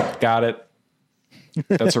 got it.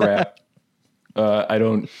 That's a wrap. I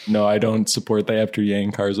don't support the After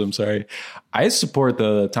Yang cars. I'm sorry. I support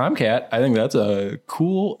the Tomcat. I think that's a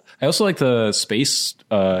cool. I also like the space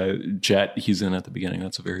jet he's in at the beginning.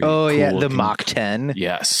 That's a very cool the looking. Mach 10.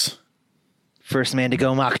 Yes. First man to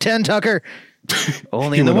go Mach 10, Tucker.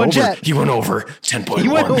 Only in the one jet. He went over 10.1. He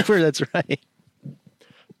went over. That's right.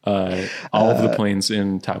 All of the planes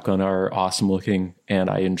in Top Gun are awesome looking, and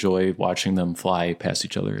I enjoy watching them fly past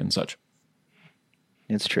each other and such.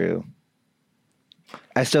 It's true.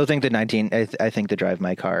 I still think I think the Drive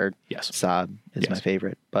My Car Saab is my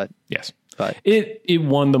favorite, but it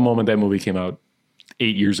won the moment that movie came out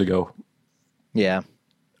 8 years ago. Yeah.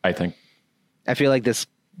 I think. I feel like this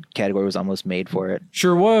category was almost made for it.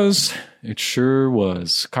 Sure was. It sure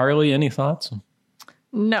was. Carly, any thoughts?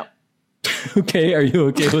 No. Okay. Are you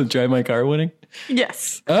okay with Drive My Car winning?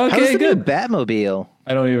 Yes. Okay, good. New Batmobile.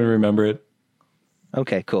 I don't even remember it.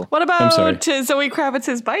 Okay, cool. What about Zoe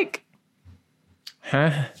Kravitz's bike?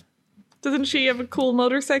 Huh? Doesn't she have a cool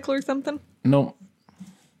motorcycle or something? No.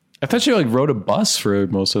 I thought she rode a bus for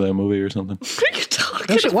most of that movie or something. What are you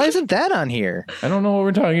talking about? Why isn't that on here? I don't know what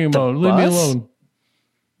we're talking about. Leave me alone.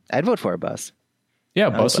 I'd vote for a bus.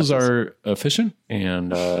 Yeah, buses are efficient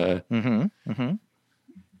and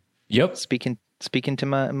Yep. Speaking to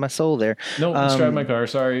my soul there. No, let's drive my car.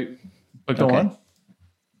 Sorry. But go on.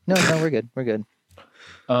 No, we're good. We're good.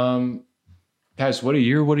 Guys, what a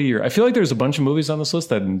year. I feel like there's a bunch of movies on this list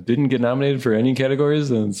that didn't get nominated for any categories,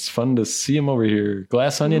 and it's fun to see them over here.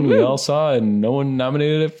 Glass Onion, we all saw, and no one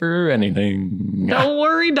nominated it for anything. Don't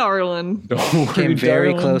worry, darling. I came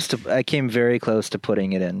very close to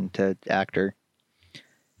putting it into actor,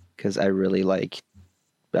 because I really like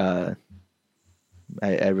I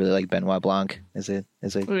really like Benoit Blanc as a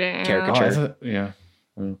caricature. I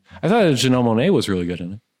thought Janelle Monáe was really good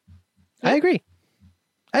in it. I agree.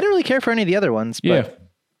 I don't really care for any of the other ones,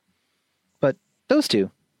 but those two.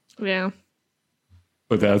 Yeah.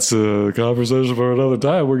 But that's a conversation for another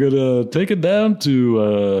time. We're going to take it down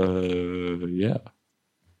to,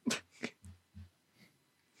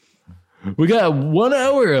 We got 1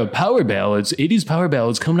 hour of power ballads, 80s power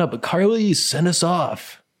ballads coming up, but Carly, send us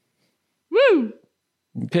off. Woo!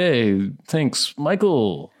 Okay, thanks.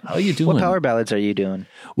 Michael, how you doing? What power ballads are you doing?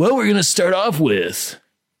 Well, we're going to start off with...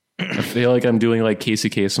 I feel like I'm doing like Casey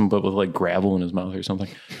Kasem, but with like gravel in his mouth or something.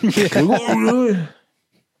 I don't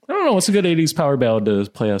know. What's a good 80s power ballad to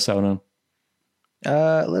play us out on?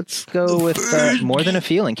 Let's go with More Than a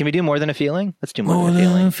Feeling. Can we do More Than a Feeling? Let's do More Than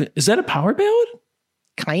a Feeling. Is that a power ballad?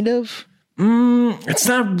 Kind of. It's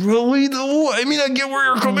not really though. I mean, I get where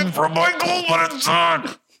you're coming from, Michael, but it's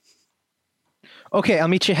not. Okay, I'll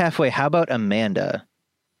meet you halfway. How about Amanda?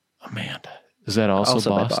 Amanda. Is that also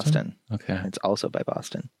Boston? By Boston. Okay. It's also by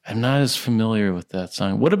Boston. I'm not as familiar with that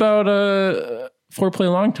song. What about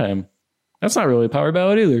Foreplay Long Time? That's not really a power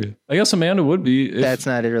ballad either. I guess Amanda would be. That's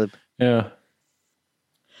not it really. Yeah.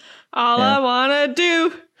 All I want to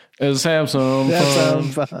do is have some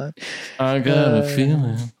fun. I got a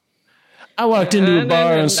feeling. I walked into a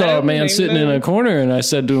bar and saw a man sitting in a corner, and I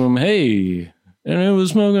said to him, hey, and he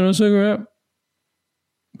was smoking a cigarette.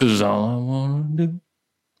 Because all I want to do.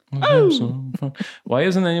 Why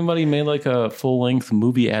hasn't anybody made like a full-length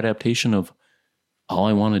movie adaptation of All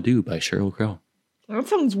I Want to Do by Sheryl Crow? That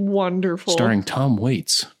sounds wonderful. Starring Tom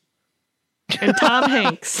Waits. And Tom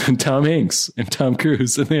Hanks. And Tom Hanks. And Tom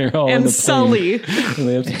Cruise. And they're all in the Sully. plane. And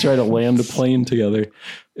they have to try to land a plane together.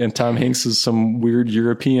 And Tom Hanks is some weird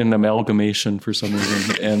European amalgamation for some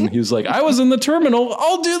reason. And he's like, I was in the terminal.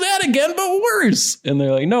 I'll do that again, but worse. And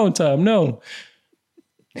they're like, no, Tom, no.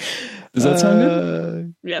 Does that sound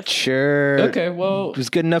good? Yes. Sure. Okay, well. It was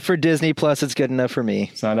good enough for Disney, plus it's good enough for me.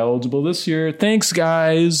 It's not eligible this year. Thanks,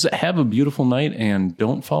 guys. Have a beautiful night and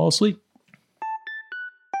don't fall asleep.